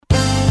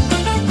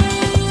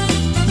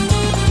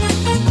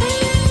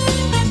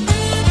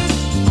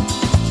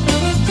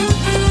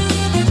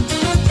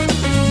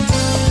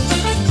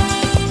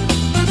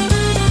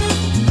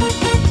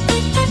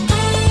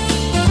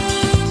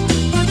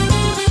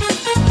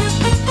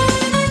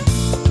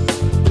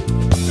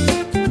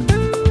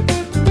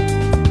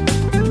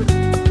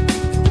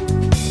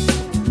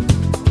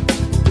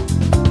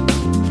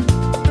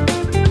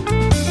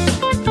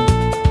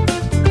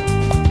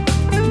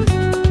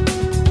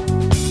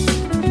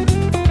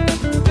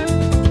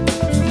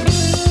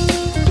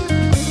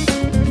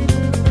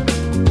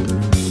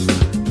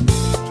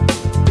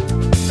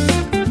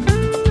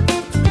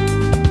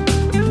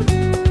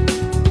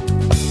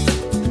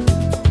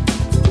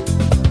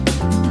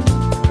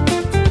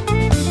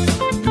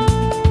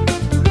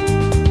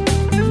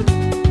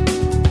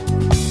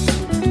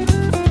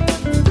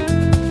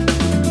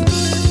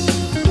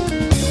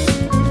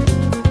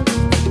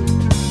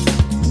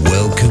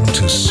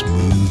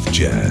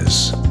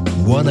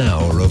1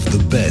 hour of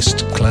the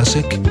best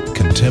classic,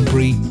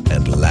 contemporary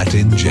and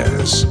Latin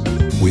jazz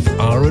with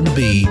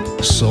R&B,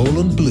 soul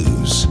and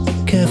blues,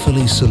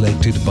 carefully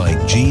selected by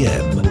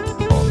GM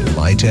on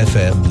Light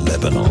FM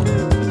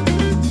Lebanon.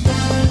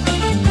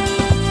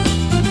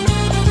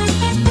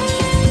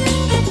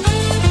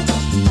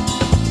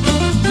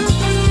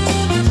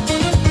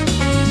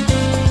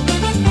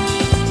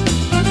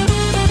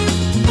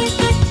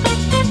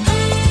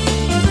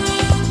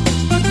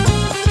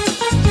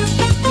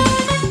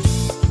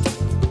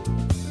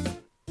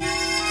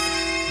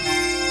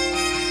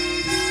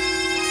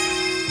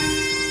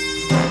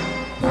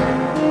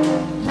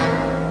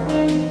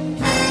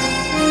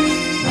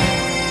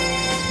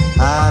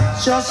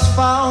 Just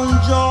found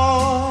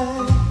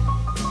joy,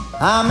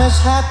 I'm as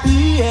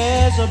happy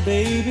as a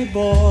baby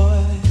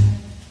boy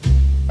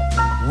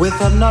with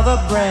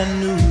another brand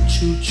new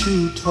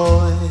choo-choo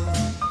toy.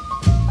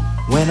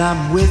 When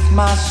I'm with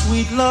my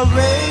sweet Lorraine,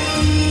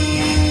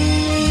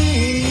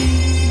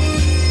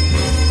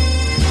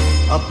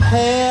 a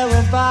pair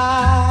of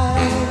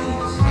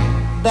eyes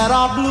that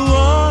are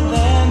bluer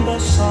than the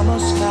summer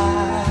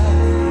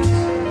skies.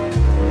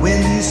 When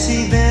you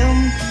see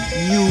them,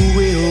 you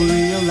will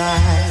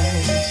realize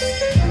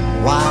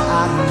why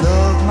I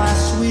love my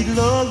sweet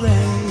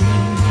Lorraine.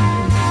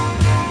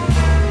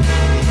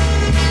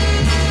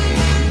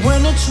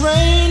 When it's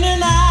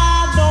raining,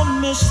 I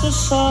don't miss the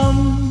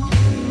sun,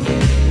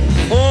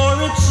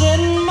 for it's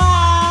in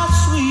my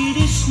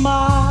sweetie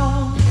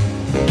smile.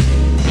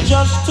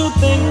 Just to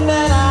think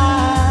that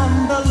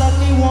I'm the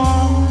lucky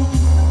one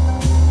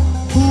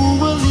who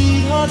will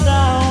lead her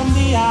down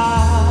the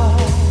aisle.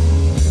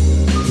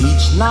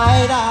 Each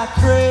night I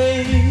pray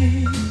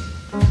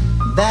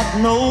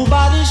that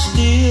nobody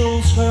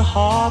steals her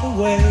heart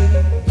away.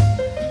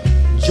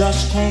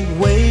 Just can't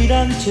wait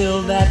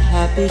until that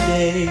happy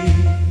day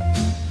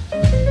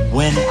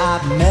when I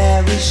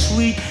marry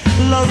sweet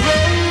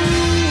Lorraine.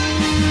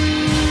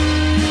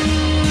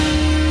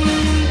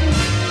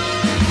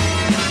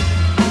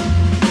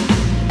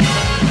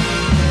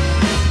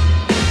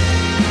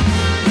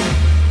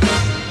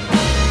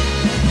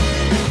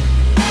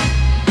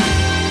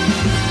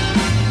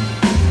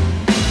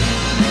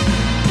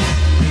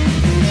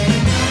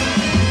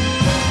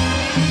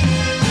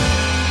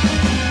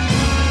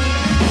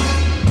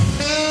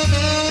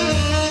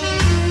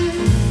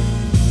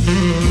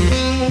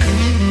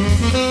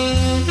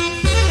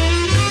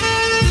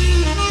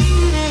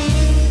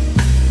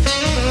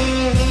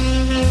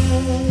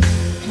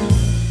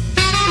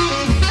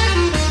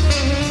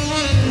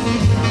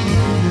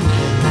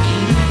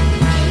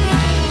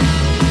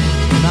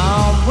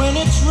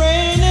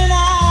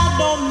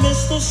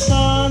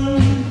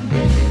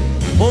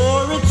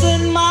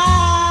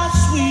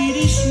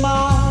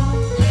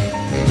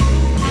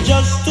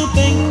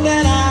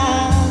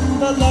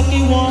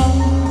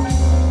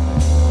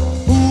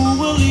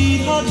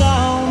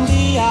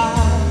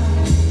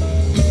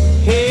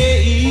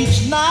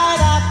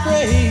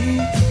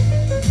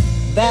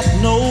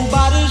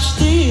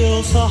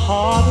 Her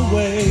heart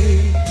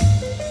away.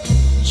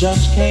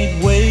 Just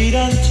can't wait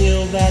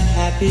until that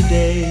happy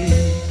day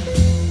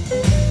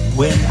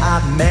when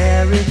I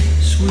marry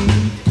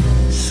sweet,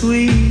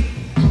 sweet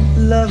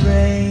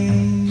Lorraine.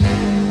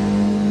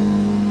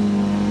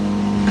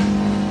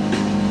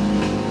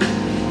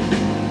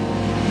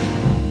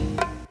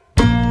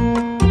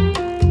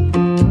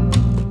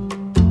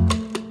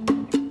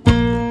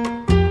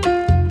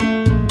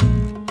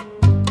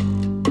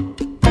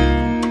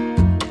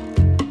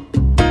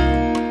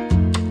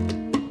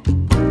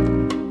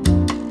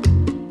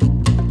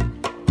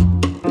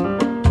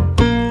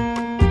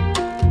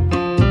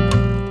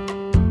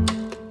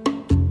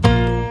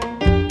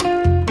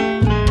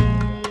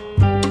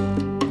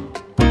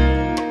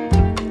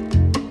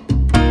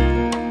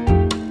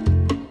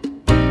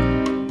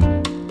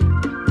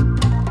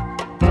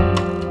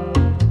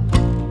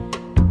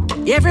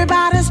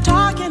 Everybody's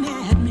talking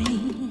at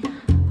me.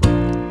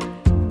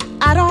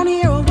 I don't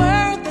hear a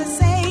word they're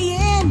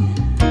saying,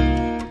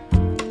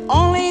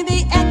 only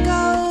the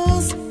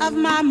echoes of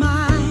my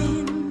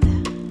mind.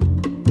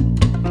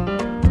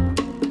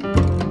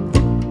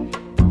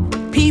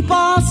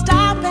 People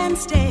stop and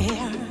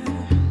stare.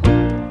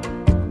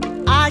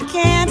 I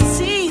can't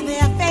see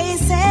their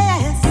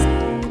faces,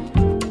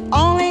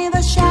 only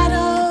the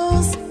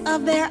shadows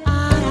of their eyes.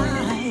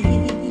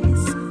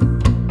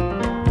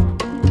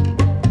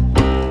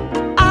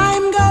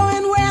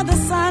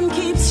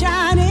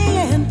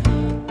 Shining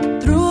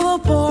through the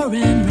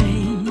pouring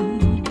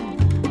rain,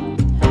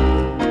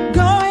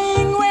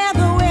 going where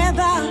the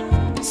weather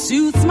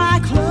suits my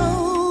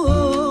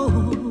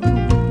clothes,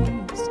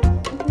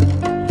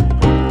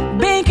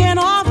 banking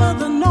off of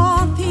the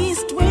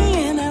northeast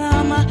wind, and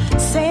I'm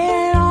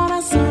sailing on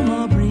a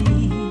summer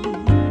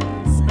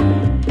breeze,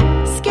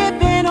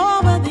 skipping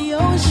over the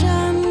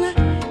ocean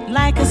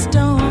like a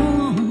stone.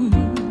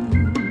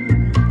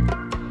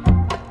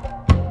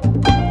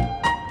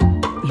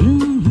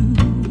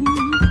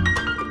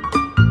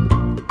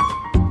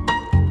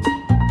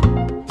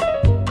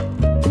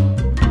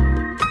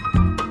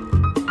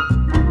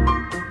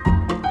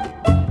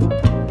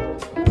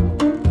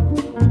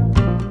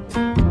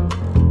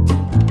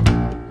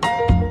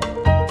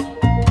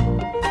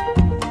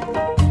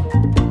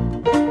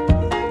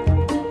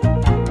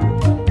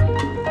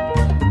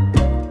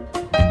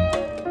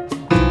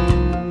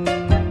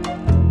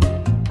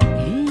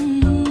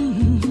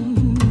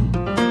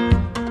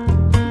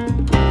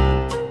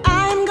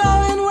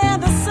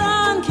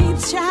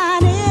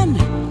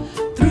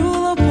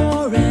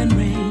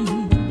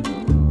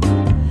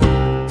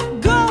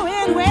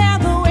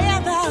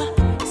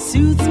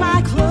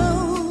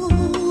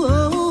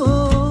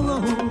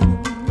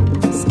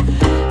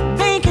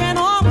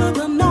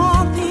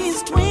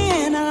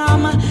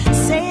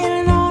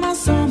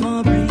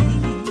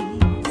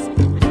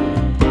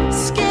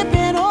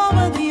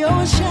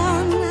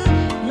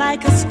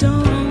 like a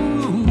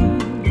stone.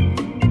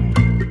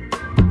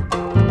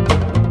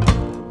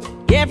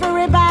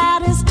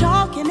 Everybody's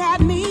talking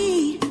at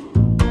me.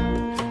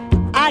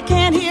 I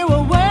can't hear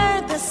a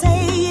word they're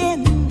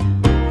saying,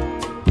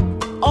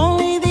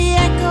 only the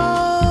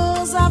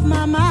echoes of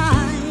my mind.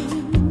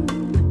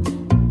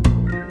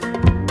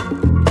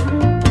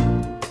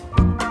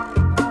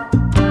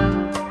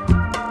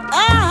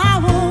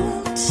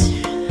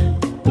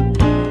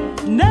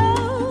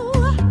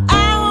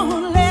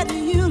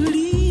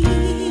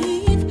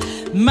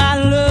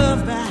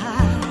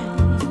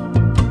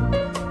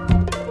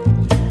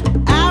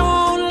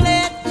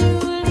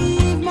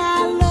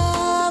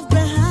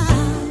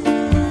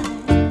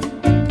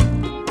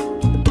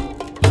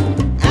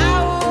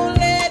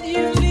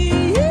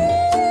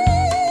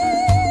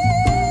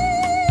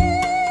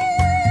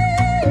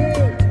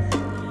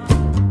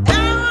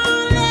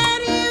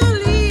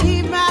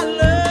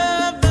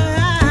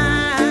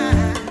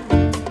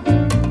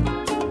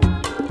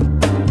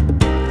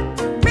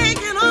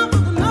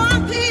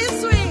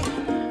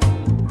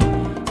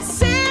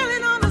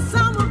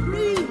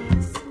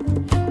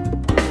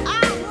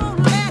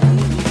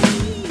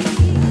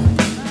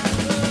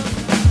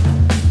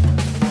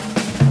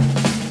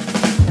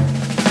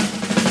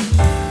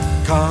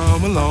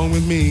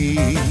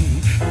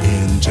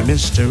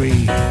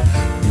 Mystery.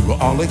 We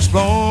will all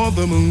explore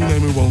the moon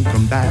and we won't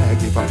come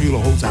back if our fuel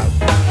holds out.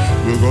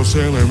 We'll go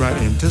sailing right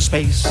into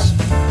space.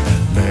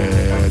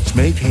 Let's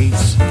make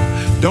haste.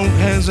 Don't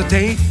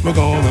hesitate. We're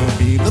gonna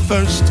be the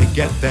first to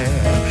get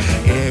there.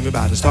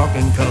 Everybody's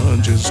talking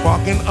conscious,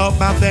 walking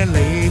about their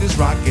latest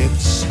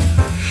rockets.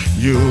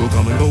 You'll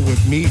come and go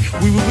with me.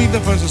 We will be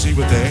the first to see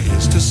what there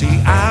is to see.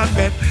 I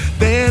bet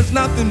there's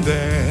nothing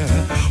there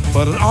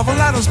but an awful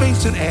lot of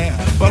space and air.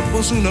 But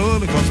we'll soon know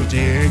because we're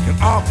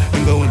taking off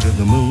and going to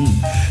the moon.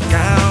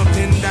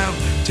 Counting down,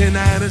 10,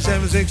 9,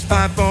 7, 6,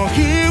 5, 4.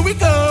 Here we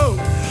go.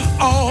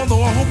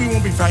 Although I hope you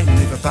won't be frightened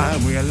if you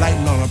find we're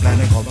lighting on a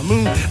planet called the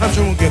moon. I'm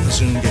sure we'll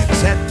soon get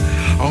set.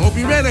 I hope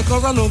you're ready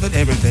cause I know that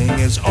everything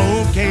is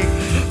okay.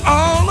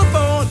 All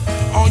aboard,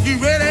 are you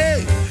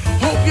ready?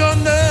 Hope your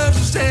nerves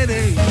are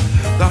steady.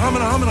 The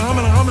humming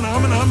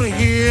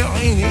here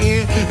in the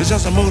ear. It's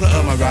just the motor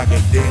of my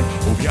rocket, dear.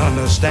 Hope you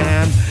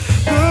understand.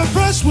 The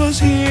press was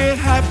here,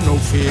 have no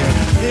fear.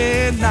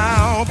 Yeah,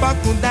 now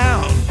buckle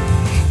down.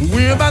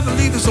 We're about to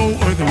leave this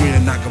old earth and we're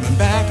not coming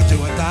back until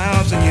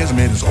 1,000 years. I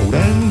made this old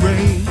and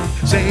gray.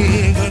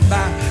 Saying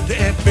goodbye to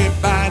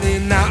everybody.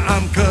 Now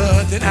I'm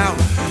cutting out.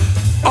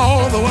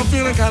 Although I'm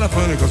feeling kind of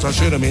funny cause I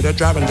should have made a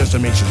driving just to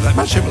make sure that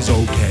my ship was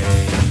okay.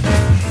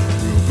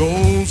 We'll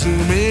go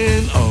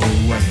zooming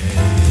away.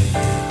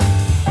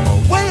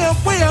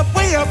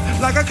 Way up,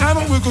 like a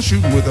comet we'll go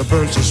shooting with a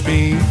burst of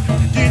speed.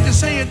 Did you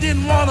say you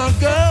didn't wanna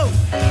go?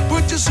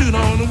 Put your suit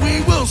on and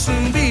we will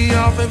soon be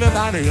off.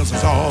 Everybody else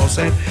is all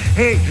set.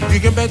 Hey, you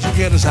can bet you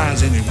get as high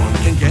as anyone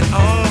can get.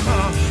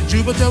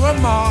 Jupiter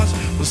and Mars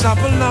will stop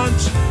for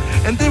lunch,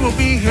 and they will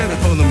be headed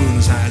for the moon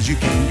as high as you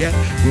can get.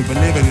 We'll be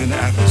living in the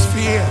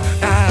atmosphere.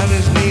 Time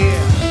is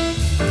near.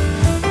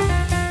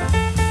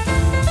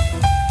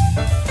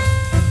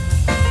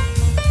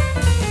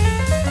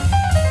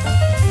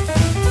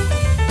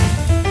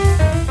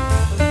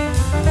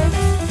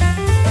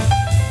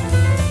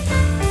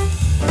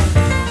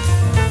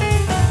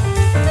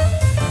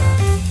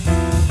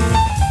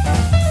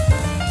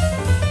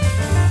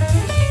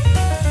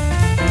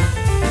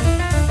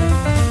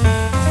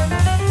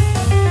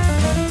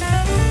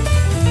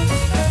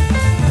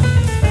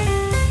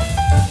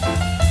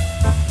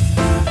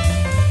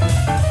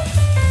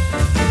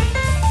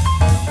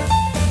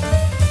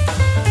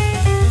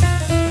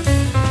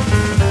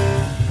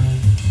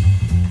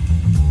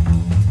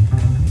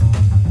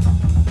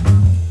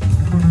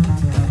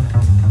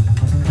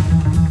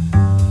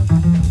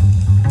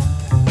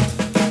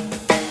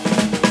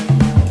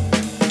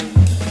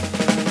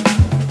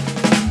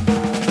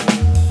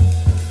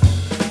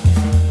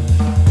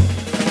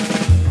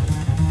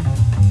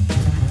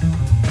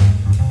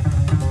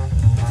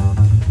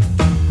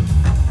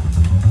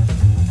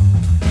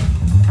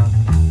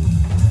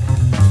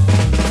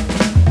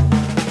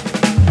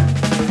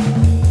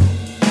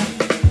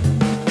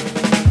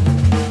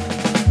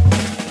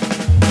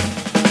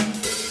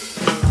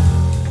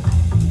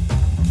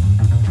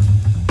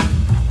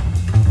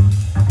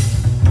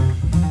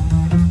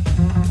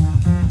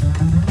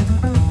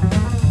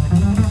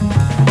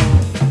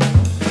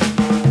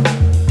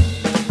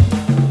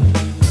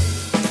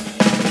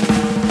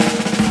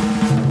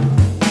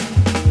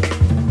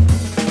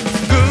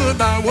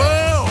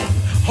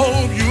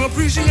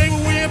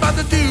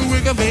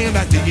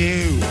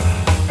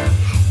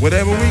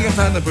 Whatever we can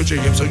find to put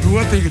your hip so you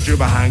won't think that you're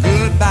behind.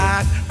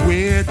 Goodbye,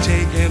 we're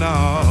taking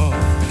off.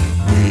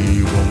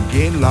 We won't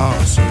get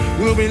lost.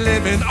 We'll be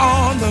living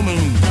on the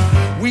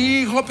moon.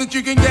 We hope that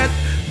you can get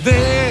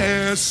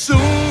there soon.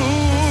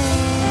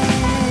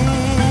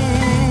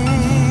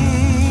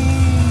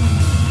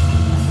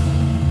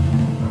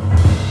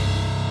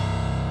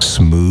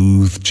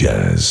 Smooth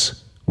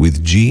Jazz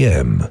with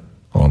GM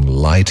on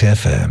Light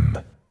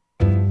FM.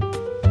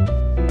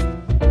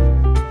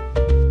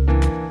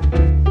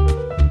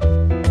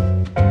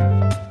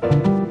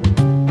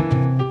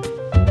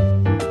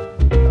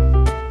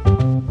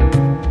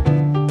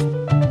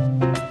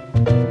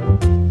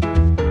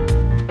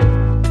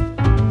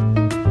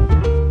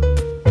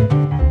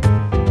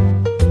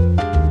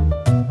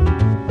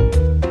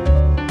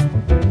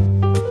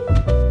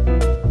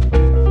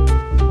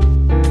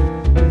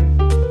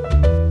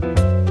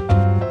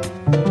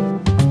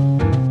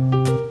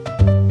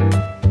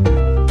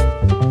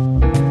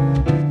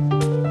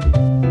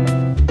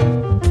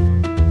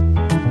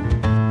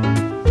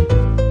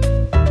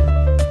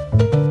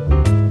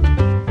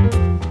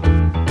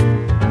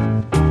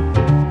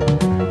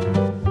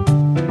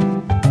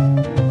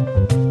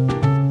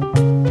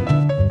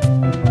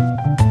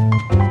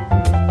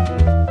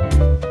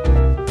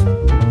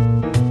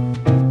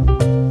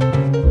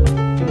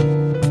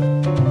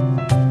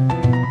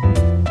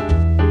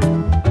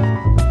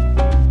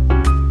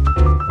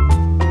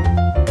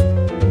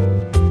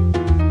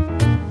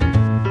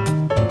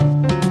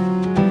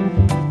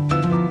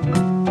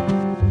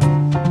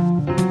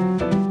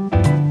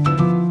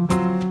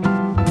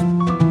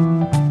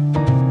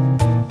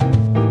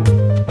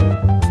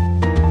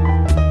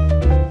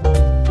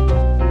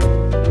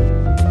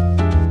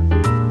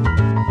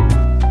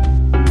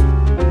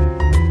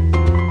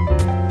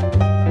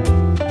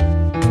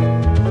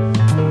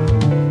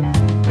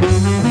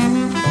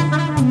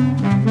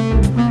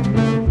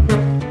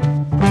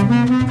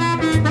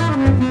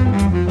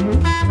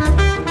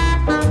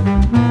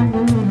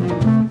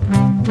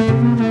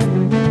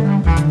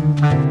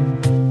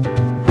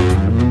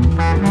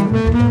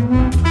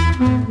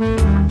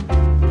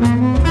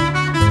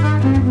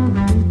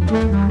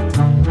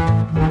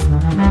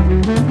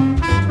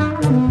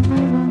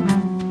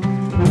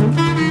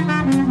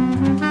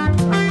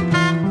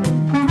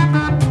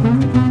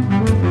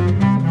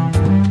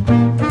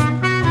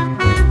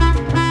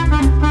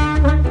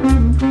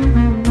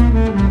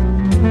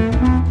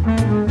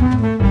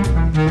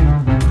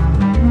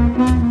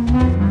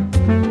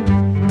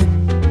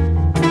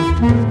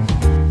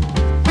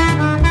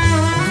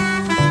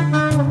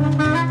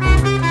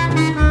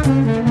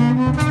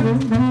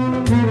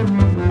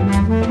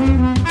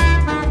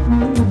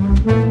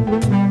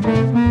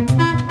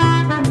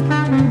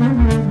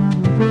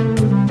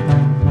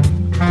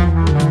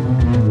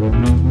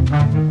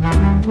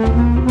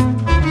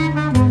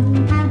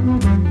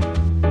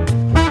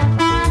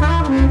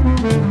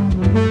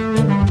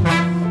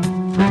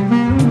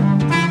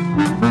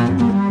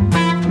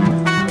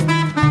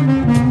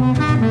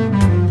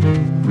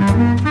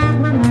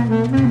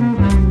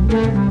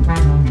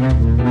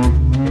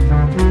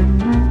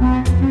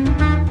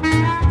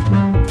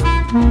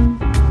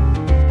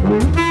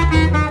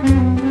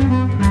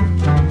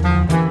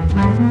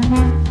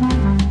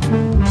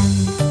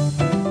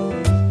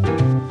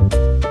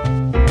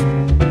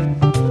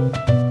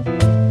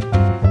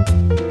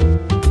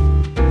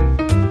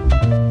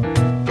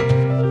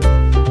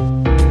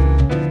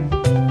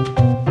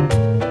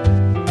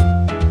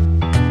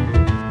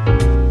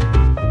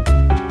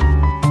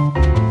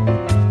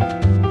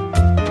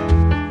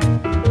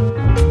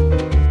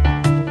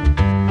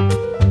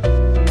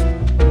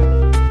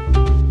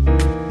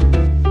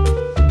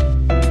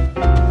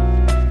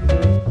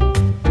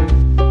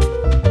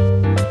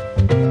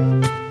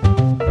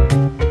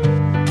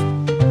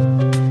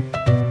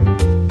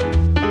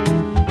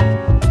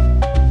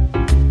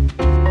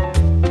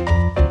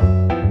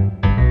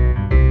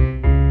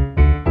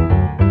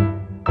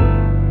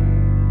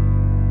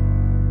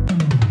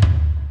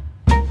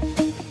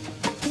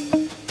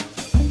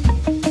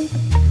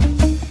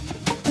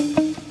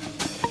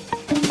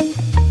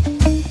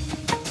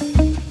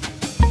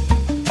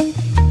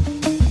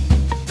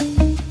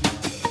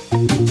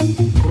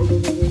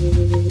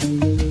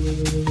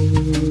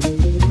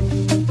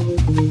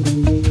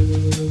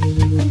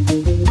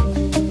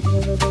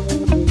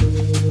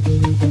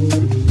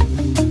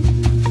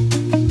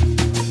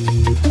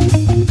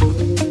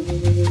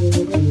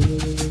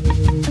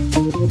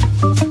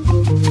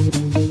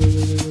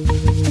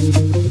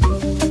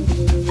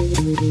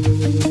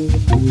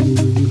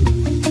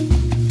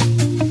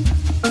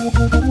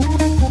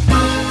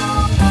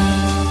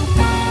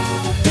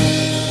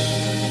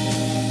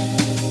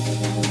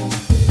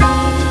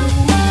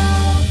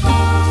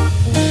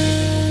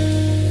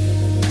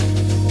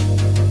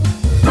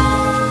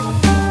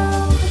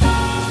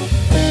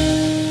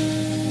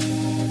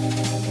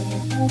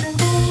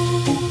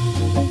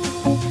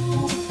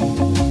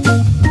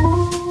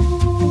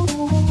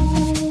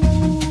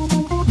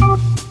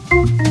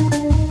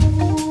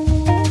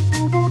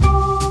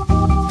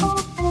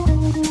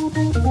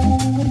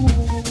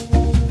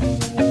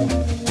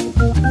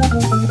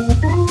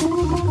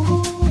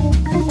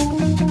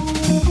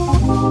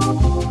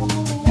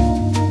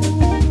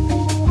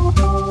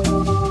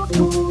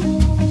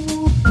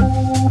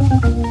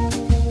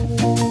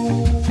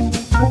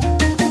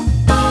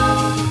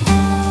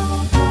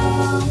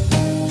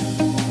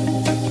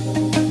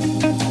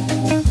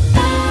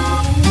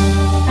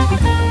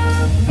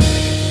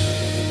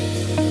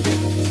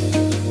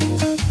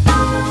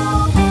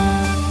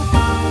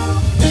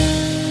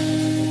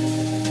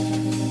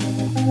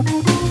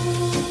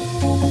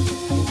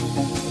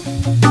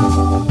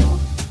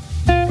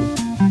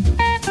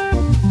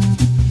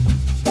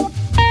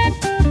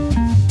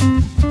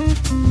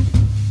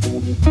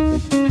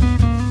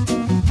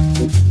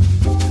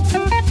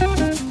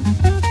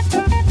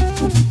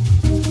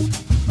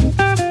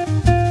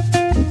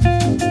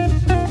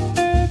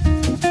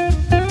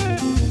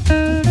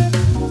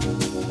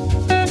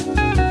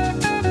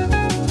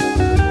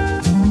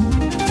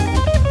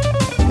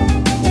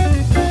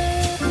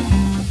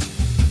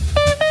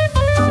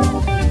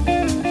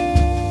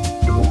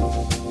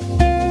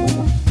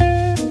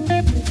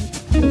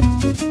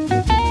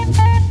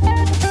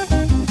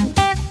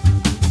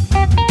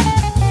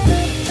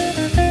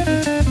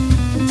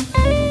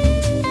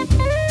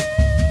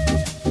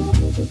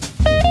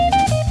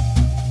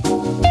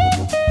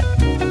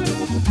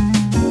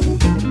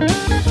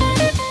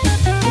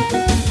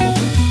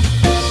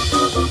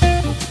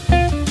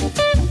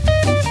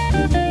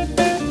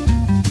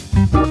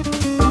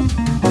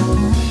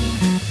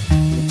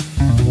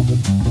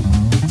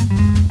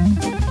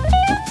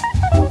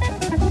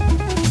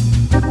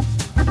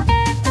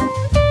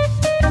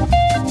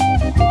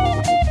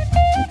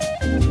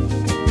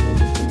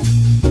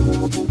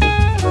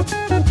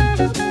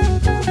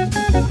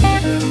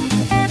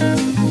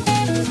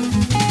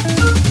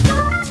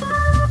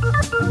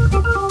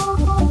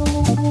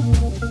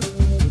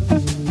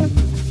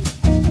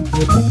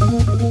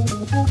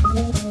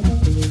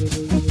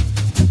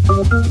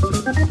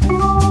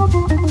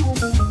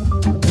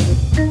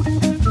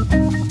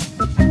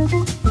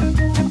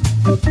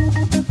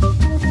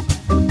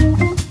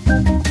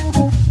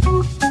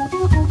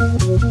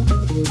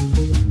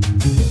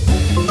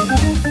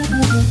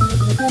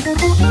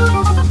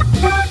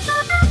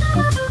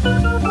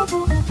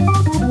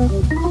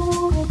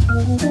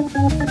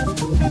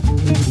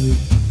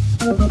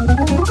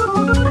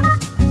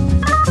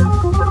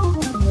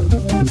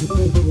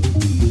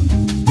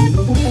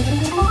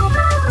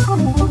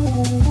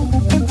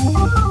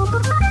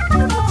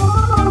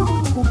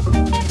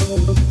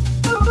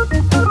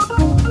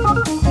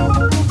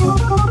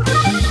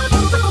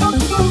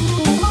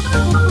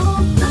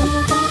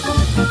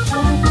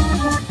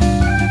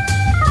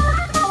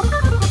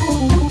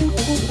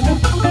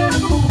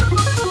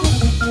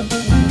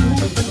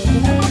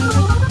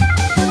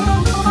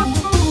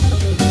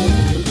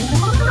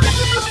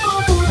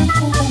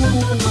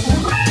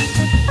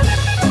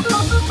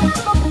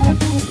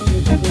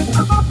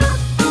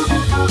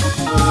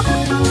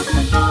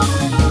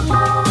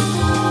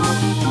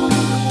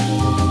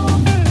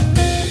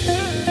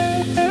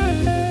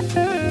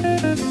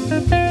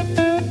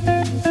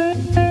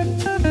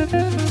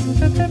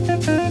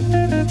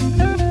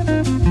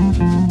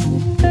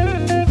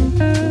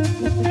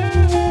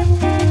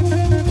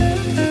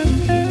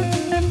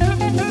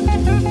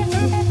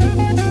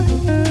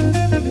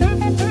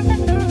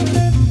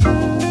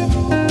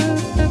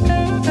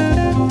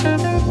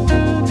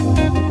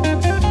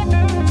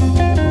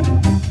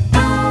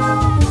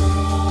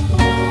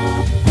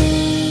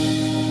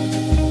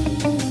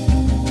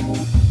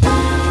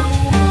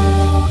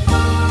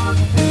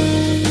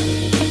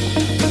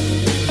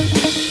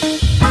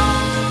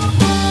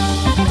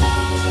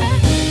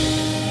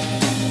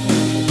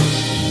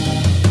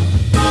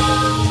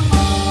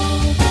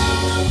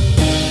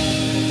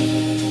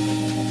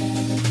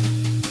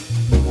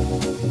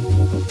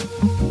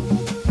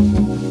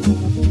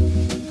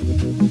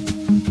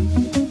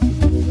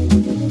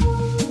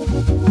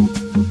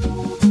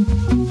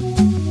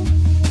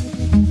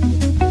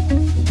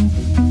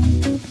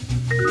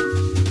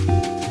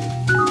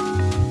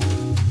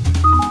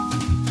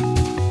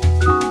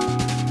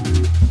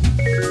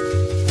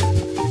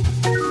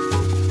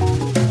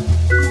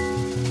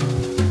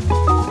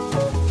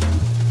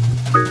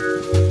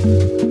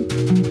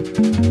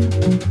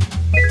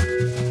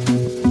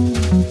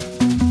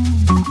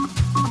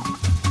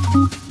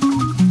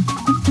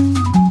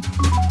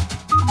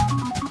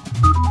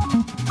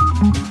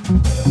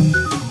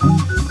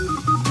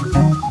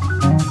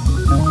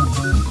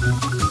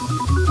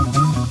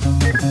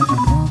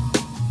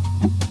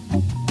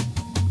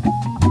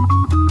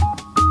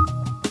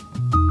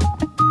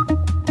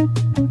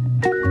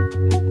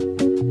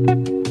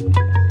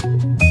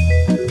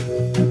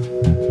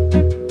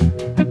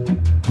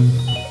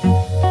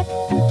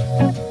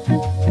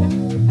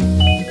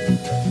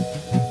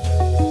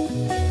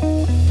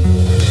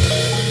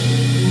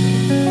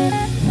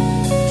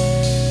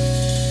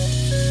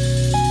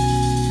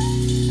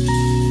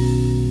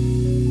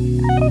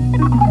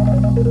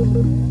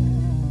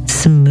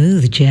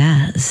 Smooth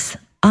jazz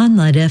on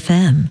Light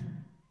FM.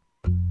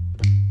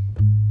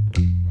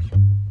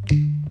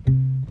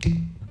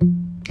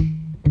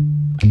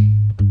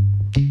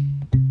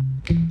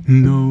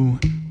 No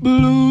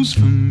blues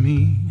for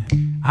me,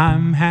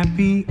 I'm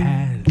happy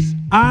as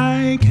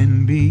I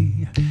can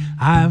be.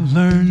 I've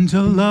learned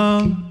to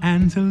love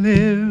and to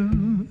live,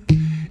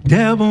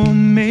 devil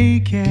may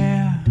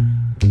care.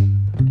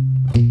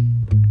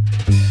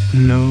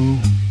 No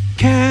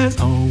cares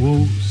or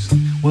woes,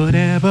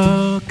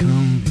 whatever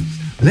comes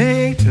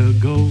later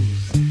goes.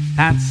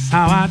 That's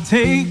how I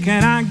take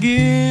and I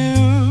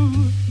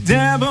give,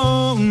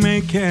 devil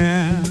may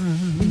care.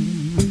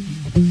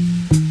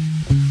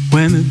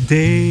 When the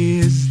day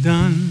is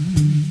done,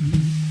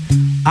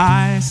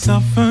 I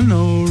suffer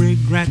no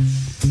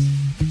regrets.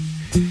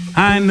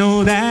 I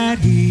know that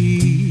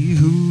he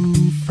who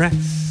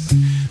frets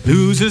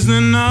loses the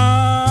night.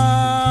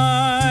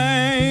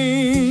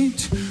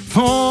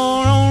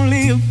 For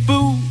only a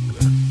fool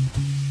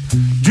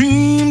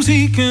dreams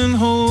he can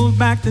hold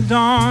back the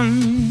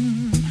dawn.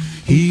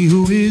 He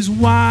who is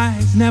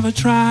wise never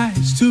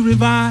tries to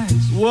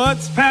revise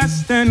what's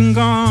past and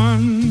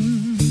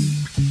gone.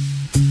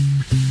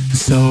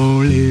 So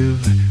live,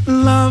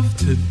 love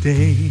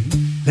today,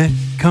 let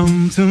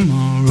come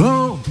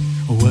tomorrow,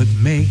 what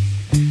may.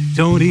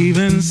 Don't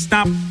even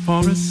stop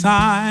for a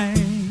sigh.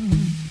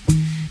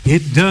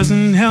 It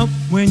doesn't help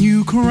when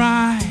you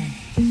cry.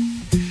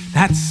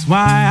 That's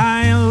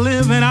why I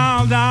live and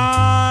I'll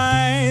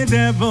die,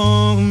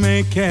 devil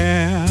may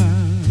care.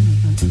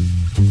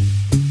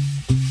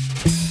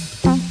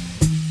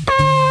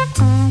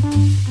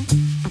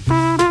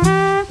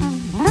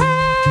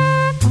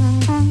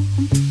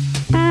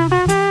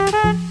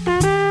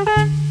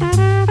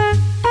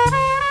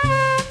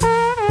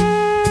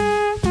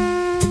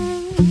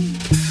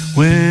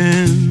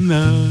 When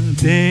the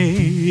day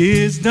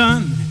is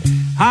done,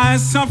 I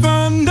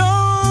suffer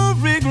no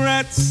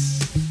regrets.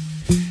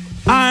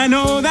 I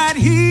know that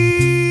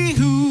he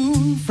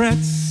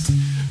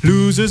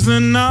loses the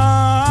night,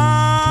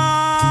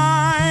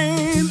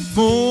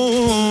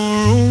 for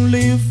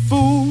only a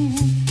fool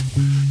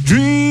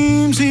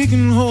dreams he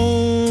can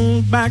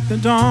hold back the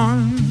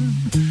dawn.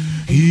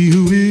 He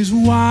who is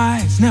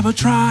wise never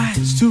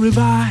tries to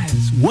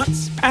revise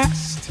what's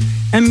past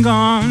and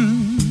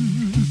gone.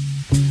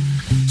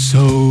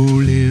 So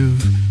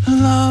live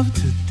love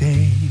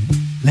today,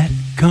 let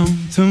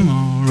come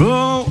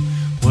tomorrow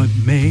what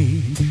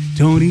may.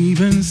 Don't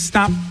even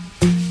stop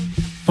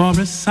for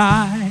a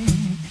sigh.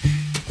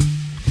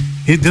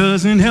 It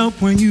doesn't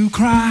help when you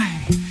cry.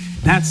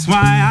 That's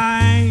why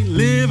I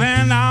live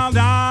and I'll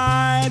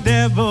die.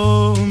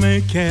 Devil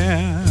may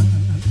care,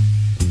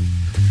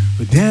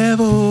 the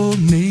devil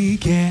may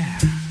care,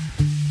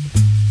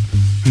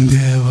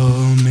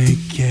 devil may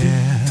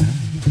care,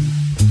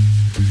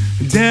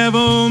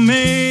 devil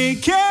may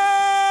care.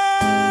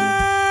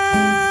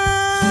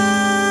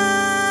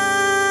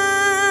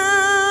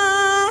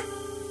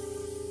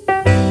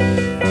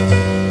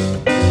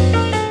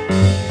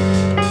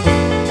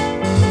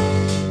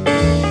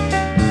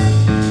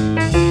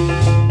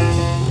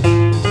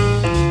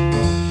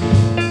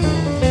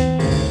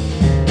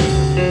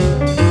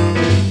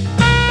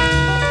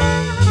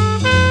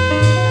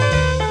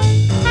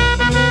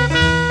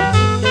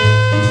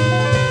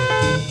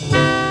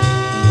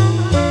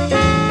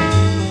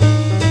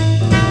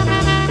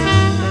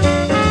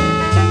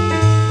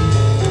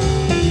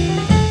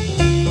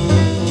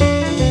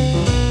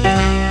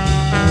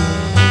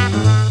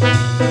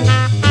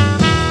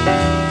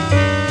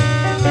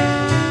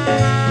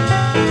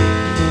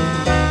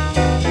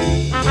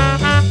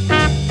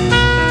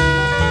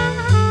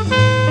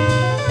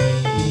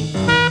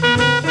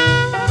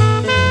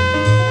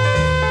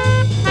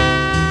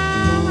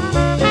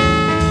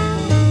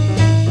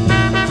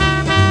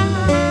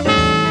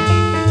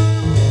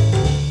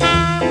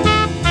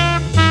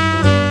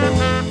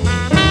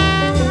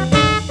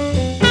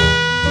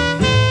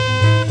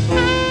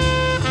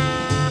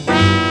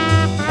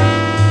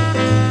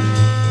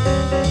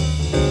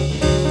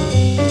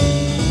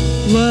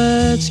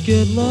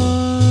 Get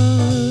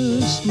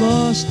lost,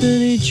 lost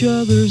in each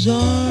other's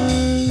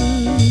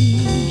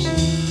arms.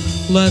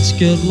 Let's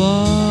get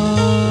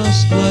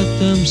lost, let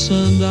them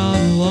send out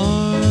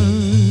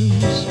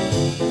alarms.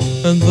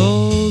 And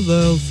though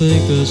they'll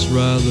think us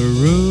rather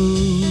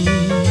rude,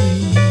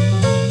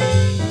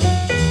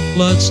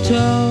 let's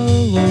tell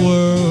the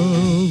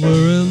world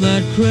we're in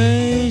that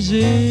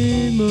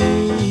crazy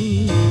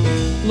mood.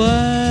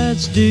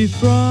 Let's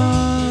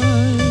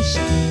defrost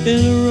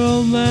in a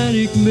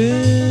romantic mist.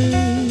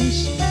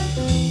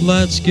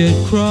 Let's get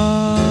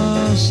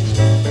crossed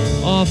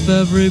off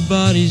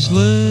everybody's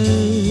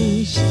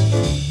list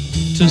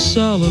to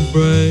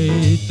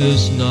celebrate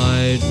this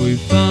night we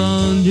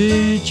found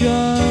each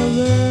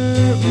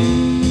other.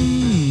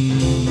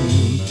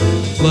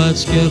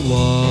 Let's get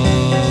lost.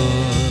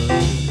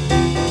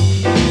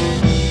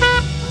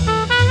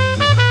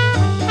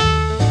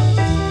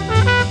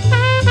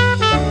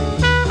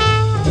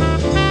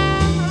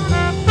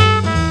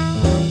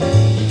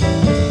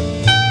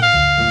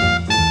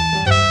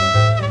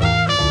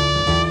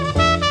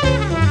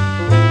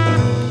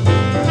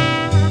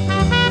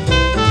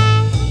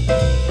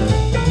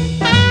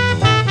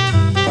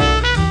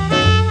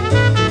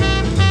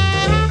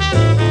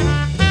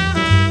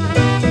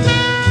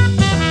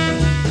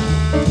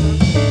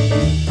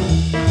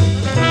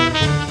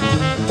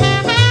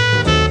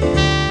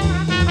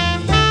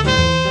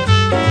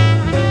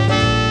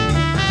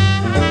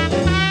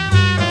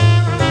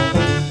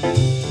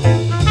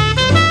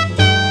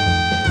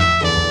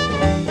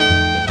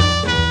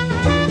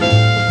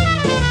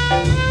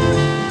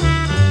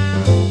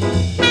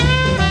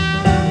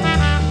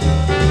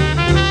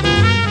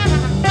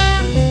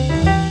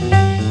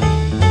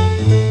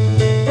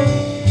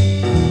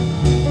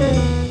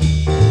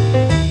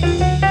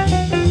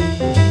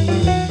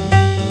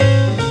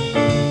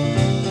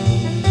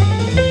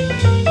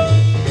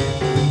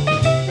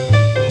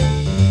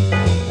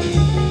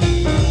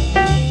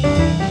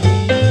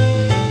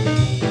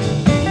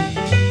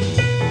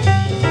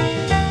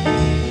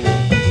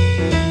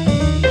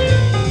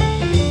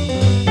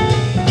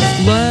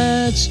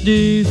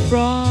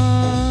 Defrost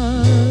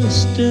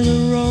in a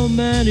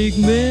romantic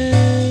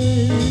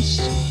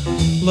mist.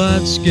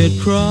 Let's get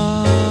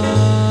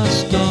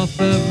crossed off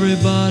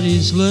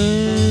everybody's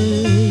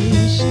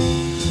list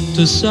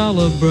to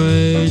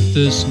celebrate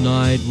this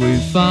night we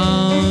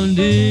found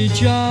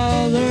each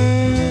other.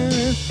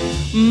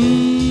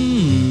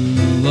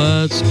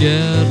 Let's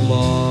get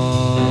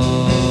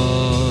lost.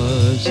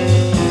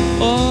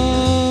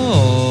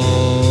 Oh,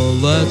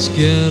 let's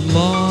get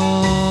lost.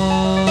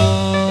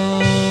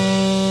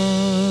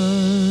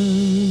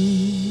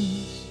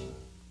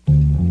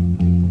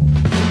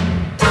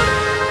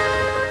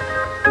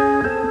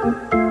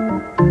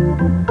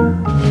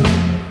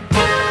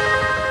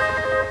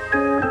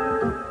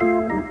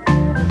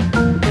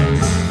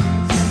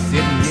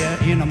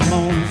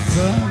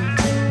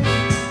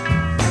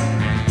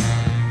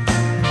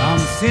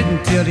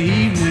 Till the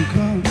evening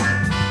comes,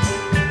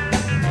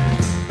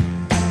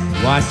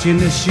 watching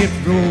the ship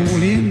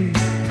roll in,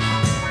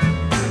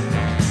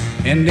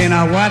 and then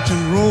I watch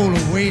them roll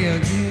away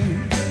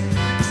again.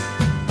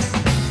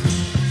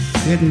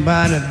 Sitting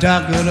by the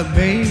dock of the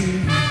bay,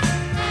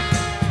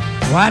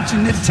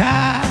 watching the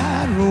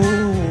tide roll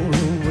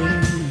away.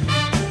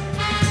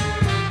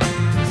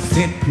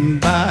 Sitting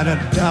by the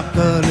dock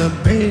of the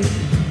bay,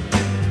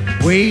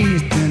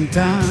 wasting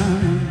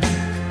time.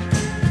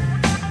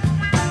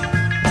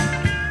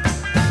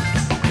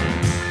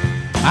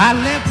 I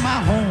left my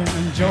home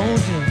in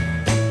Georgia.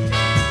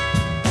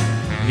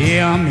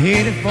 Yeah, I'm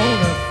headed for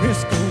the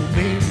Frisco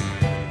Bay.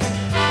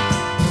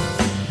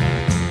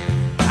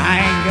 I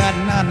ain't got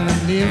nothing to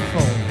live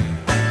for.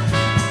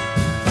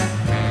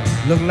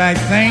 Look like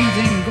things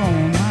ain't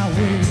going my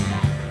way.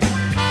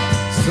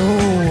 So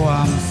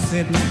I'm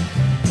sitting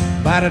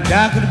by the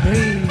dock of the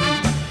bay,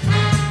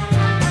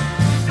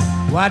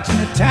 watching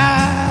the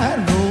tide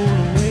roll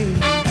away.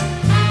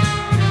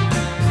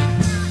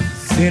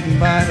 Sitting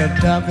by the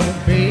dock of the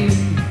bay,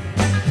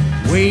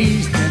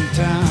 wasting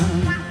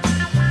time.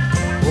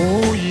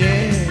 Oh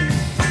yeah.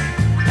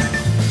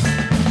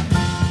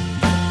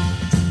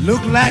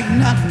 Look like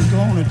nothing's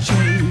gonna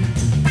change.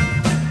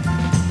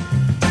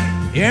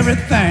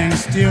 Everything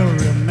still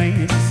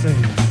remains the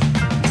same.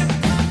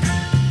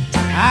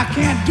 I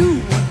can't do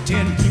what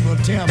 10 people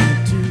tell me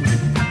to.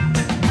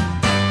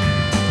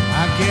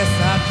 I guess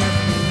I'll just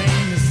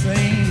remain the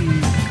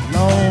same.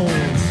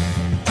 Lord,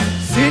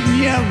 sitting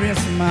here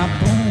resting my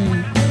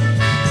bone,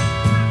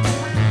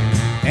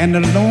 and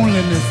the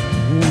loneliness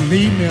won't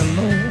leave me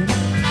alone.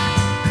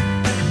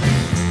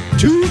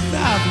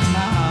 2,000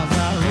 miles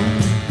I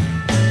rode,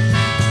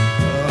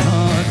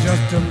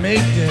 just to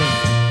make this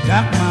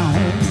dock my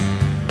home.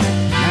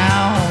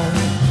 Now,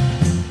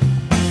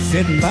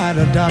 sitting by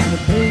the dock of the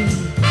bay,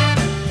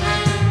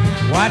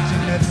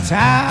 watching the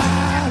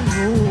tide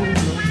roll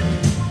away.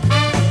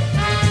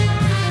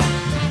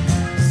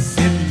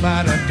 Sitting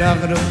by the dock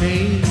of the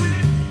bay,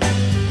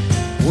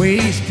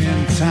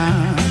 wasting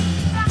time.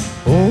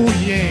 Oh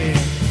yeah,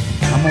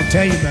 I'm gonna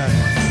tell you about it.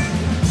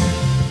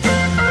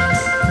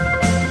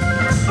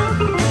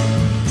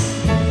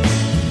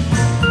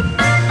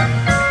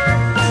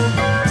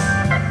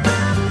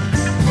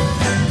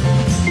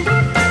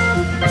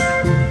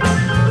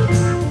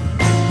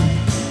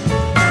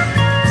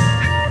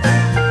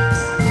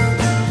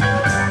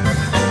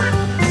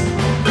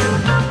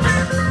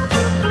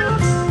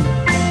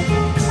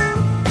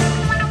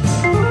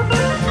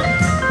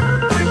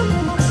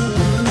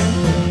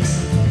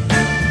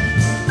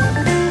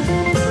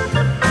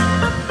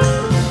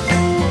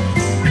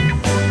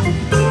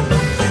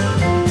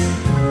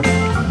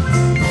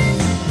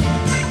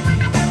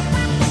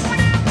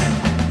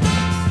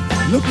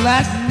 Look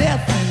like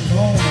nothing's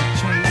gonna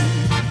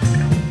change.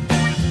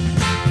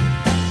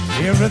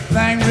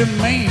 Everything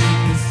remains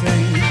the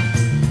same.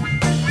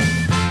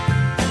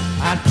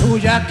 I told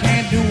you I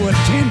can't do what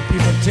 10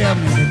 people tell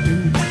me to do.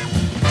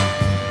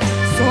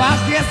 So I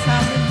guess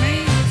I'll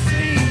remain the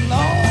same,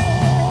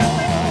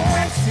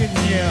 Lord.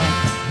 Sitting here,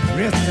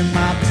 resting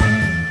my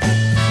pain.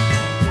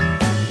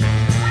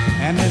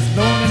 And this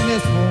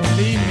loneliness won't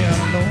leave me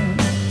alone.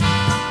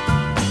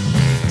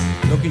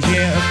 Look at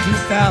here,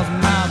 2,000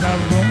 miles I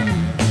roam,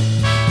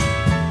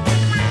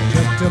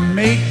 to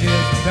make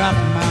this dock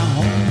my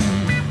home.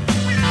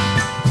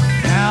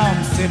 Now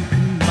I'm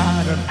sitting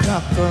by the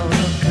dock of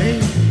the bay,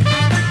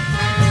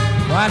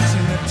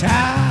 watching the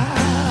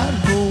tide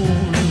roll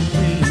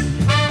away.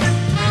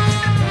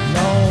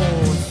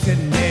 Lord,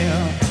 sitting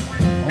there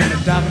on the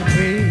dock of the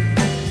bay,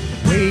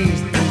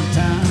 wasting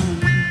time.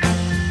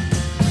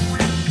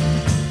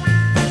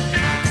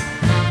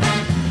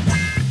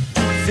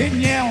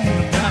 Sitting there on the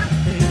dock of the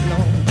bay,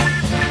 Lord,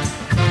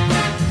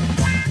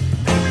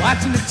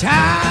 watching the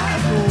tide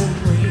roll away.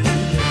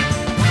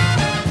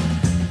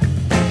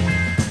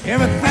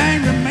 Everything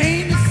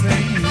remains the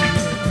same.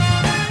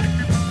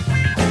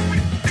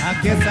 I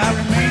guess I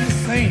remain the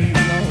same,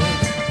 Lord.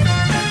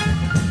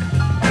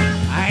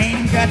 I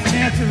ain't got a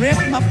chance to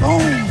rest my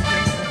bones.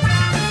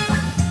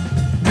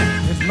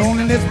 This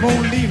loneliness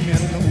won't leave me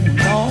alone,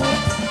 Lord.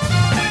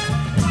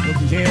 Look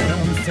here,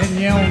 I'm sitting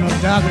here on the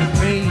dock of the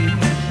bay,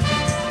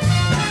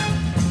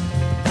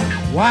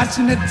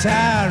 watching the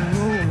tide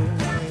roll.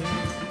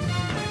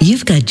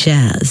 You've got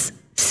jazz.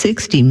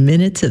 60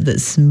 minutes of the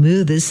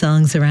smoothest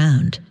songs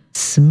around.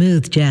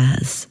 Smooth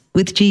Jazz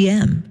with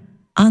GM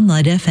on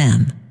Light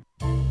FM.